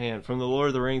me. Man, from the Lord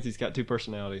of the Rings, he's got two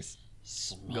personalities.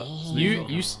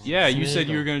 You said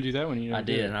you were going to do that one. You I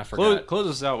did, and I forgot. Close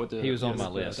us out with the. He was on my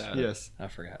list. Yes, I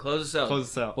forgot. Close us out. Close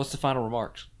us out. What's the final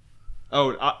remarks?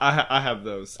 Oh, I have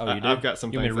those. Oh, you do? I've got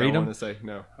some You things want me to read I want them? to say.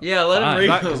 No. Yeah, let him read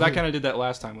them. Because I kind of did that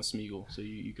last time with Smeagol. So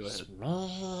you go ahead.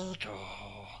 Smeagol.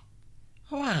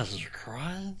 Why is you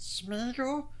crying,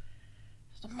 Smeagol?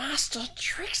 The master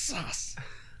tricks us.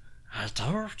 I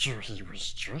told you he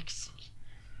was tricksy.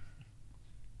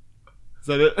 Is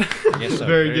that it? Yes, sir.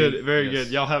 Very good, very good.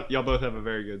 Y'all both have a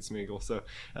very good Smeagol, so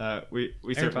we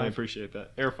certainly 5. appreciate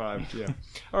that. Air 5, yeah.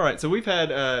 All right, so we've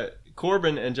had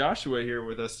Corbin and Joshua here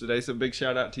with us today, so big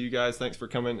shout out to you guys. Thanks for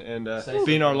coming and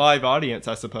being our live audience,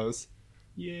 I suppose.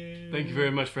 Yeah. Thank you very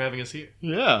much for having us here.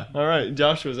 Yeah. All right.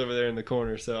 Joshua's over there in the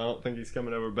corner, so I don't think he's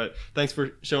coming over. But thanks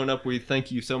for showing up. We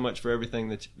thank you so much for everything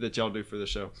that y'all do for the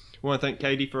show. We want to thank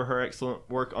Katie for her excellent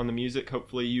work on the music.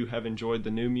 Hopefully you have enjoyed the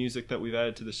new music that we've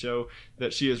added to the show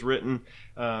that she has written.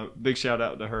 Big shout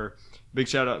out to her. Big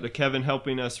shout out to Kevin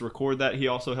helping us record that. He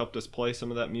also helped us play some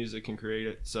of that music and create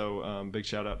it. So big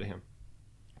shout out to him.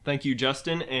 Thank you,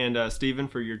 Justin and Steven,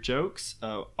 for your jokes.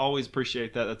 Always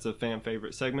appreciate that. That's a fan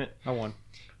favorite segment. I won.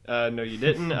 No, you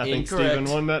didn't. I think Incorrect.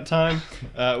 Steven won that time.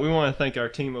 We want to thank our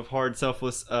team of hard,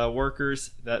 selfless workers,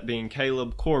 that being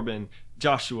Caleb, Corbin,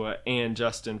 Joshua, and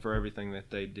Justin, for everything that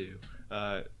they do.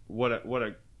 What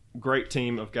a great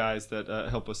team of guys that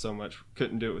help us so much.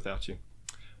 Couldn't do it without you.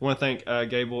 I want to thank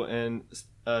Gable and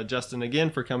Justin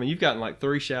again for coming. You've gotten like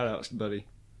 3 shout-outs, buddy.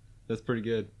 That's pretty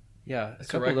good. Yeah, a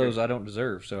couple of those I don't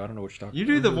deserve, so I don't know what you're talking You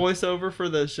about. do the voiceover for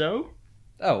the show?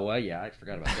 Oh, well, yeah, I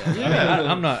forgot about that. Yeah. I mean,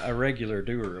 I'm not a regular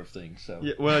doer of things, so.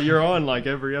 Yeah, well, you're on like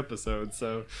every episode,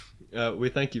 so we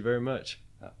thank you very much.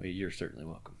 Well, you're certainly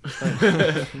welcome.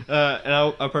 And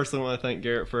I personally want to thank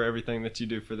Garrett for everything that you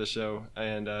do for the show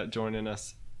and joining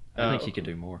us. I think he could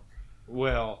do more.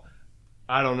 Well,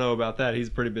 I don't know about that. He's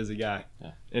a pretty busy guy,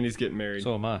 Yeah. and he's getting married.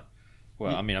 So am I.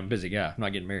 Well, I mean, I'm a busy guy. I'm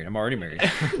not getting married. I'm already married.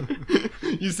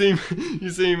 You seem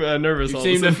nervous. You all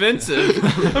seem of a sudden.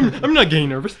 defensive. I'm not getting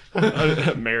nervous.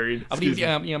 Married. Excuse me.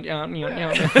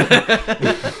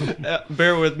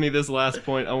 Bear with me this last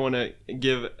point. I want to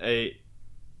give a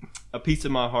piece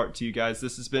of my heart to you guys.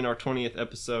 This has been our 20th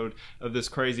episode of this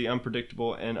crazy,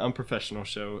 unpredictable, and unprofessional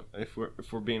show. If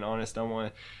we're being honest, I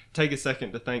want to take a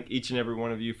second to thank each and every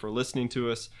one of you for listening to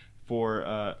us,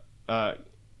 for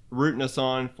rooting us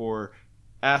on, for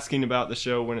asking about the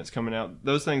show when it's coming out.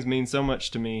 Those things mean so much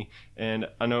to me, and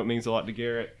I know it means a lot to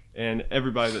Garrett and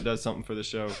everybody that does something for the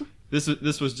show.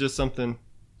 This was just something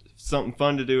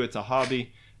fun to do. It's a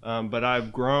hobby, but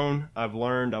I've grown, I've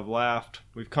learned, I've laughed.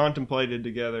 We've contemplated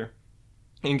together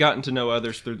and gotten to know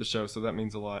others through the show, so that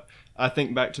means a lot. I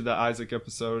think back to the Isaac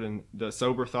episode and the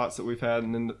sober thoughts that we've had,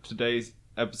 and then today's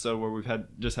episode where we've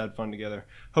just had fun together.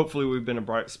 Hopefully we've been a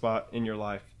bright spot in your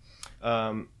life.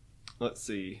 Let's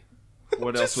see.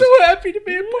 What else? So happy to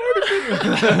be a part of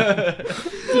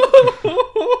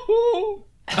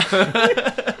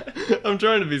it. I'm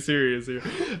trying to be serious here.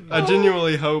 I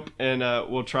genuinely hope and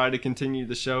we'll try to continue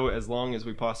the show as long as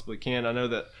we possibly can. I know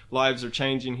that lives are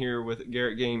changing here with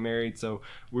Garrett getting married, so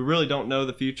we really don't know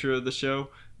the future of the show,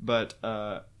 but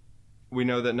we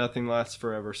know that nothing lasts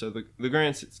forever. So the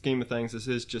grand scheme of things, this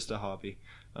is just a hobby.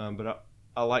 But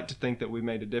I like to think that we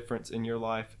made a difference in your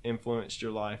life, influenced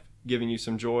your life, giving you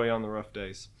some joy on the rough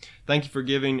days. Thank you for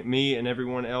giving me and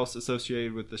everyone else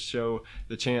associated with the show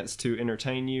the chance to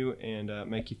entertain you and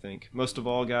make you think. Most of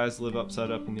all, guys, live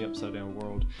upside up in the upside down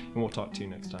world, and we'll talk to you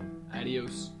next time.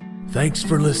 Adios. Thanks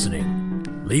for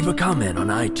listening. Leave a comment on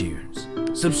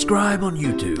iTunes, subscribe on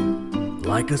YouTube,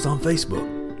 like us on Facebook,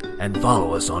 and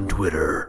follow us on Twitter.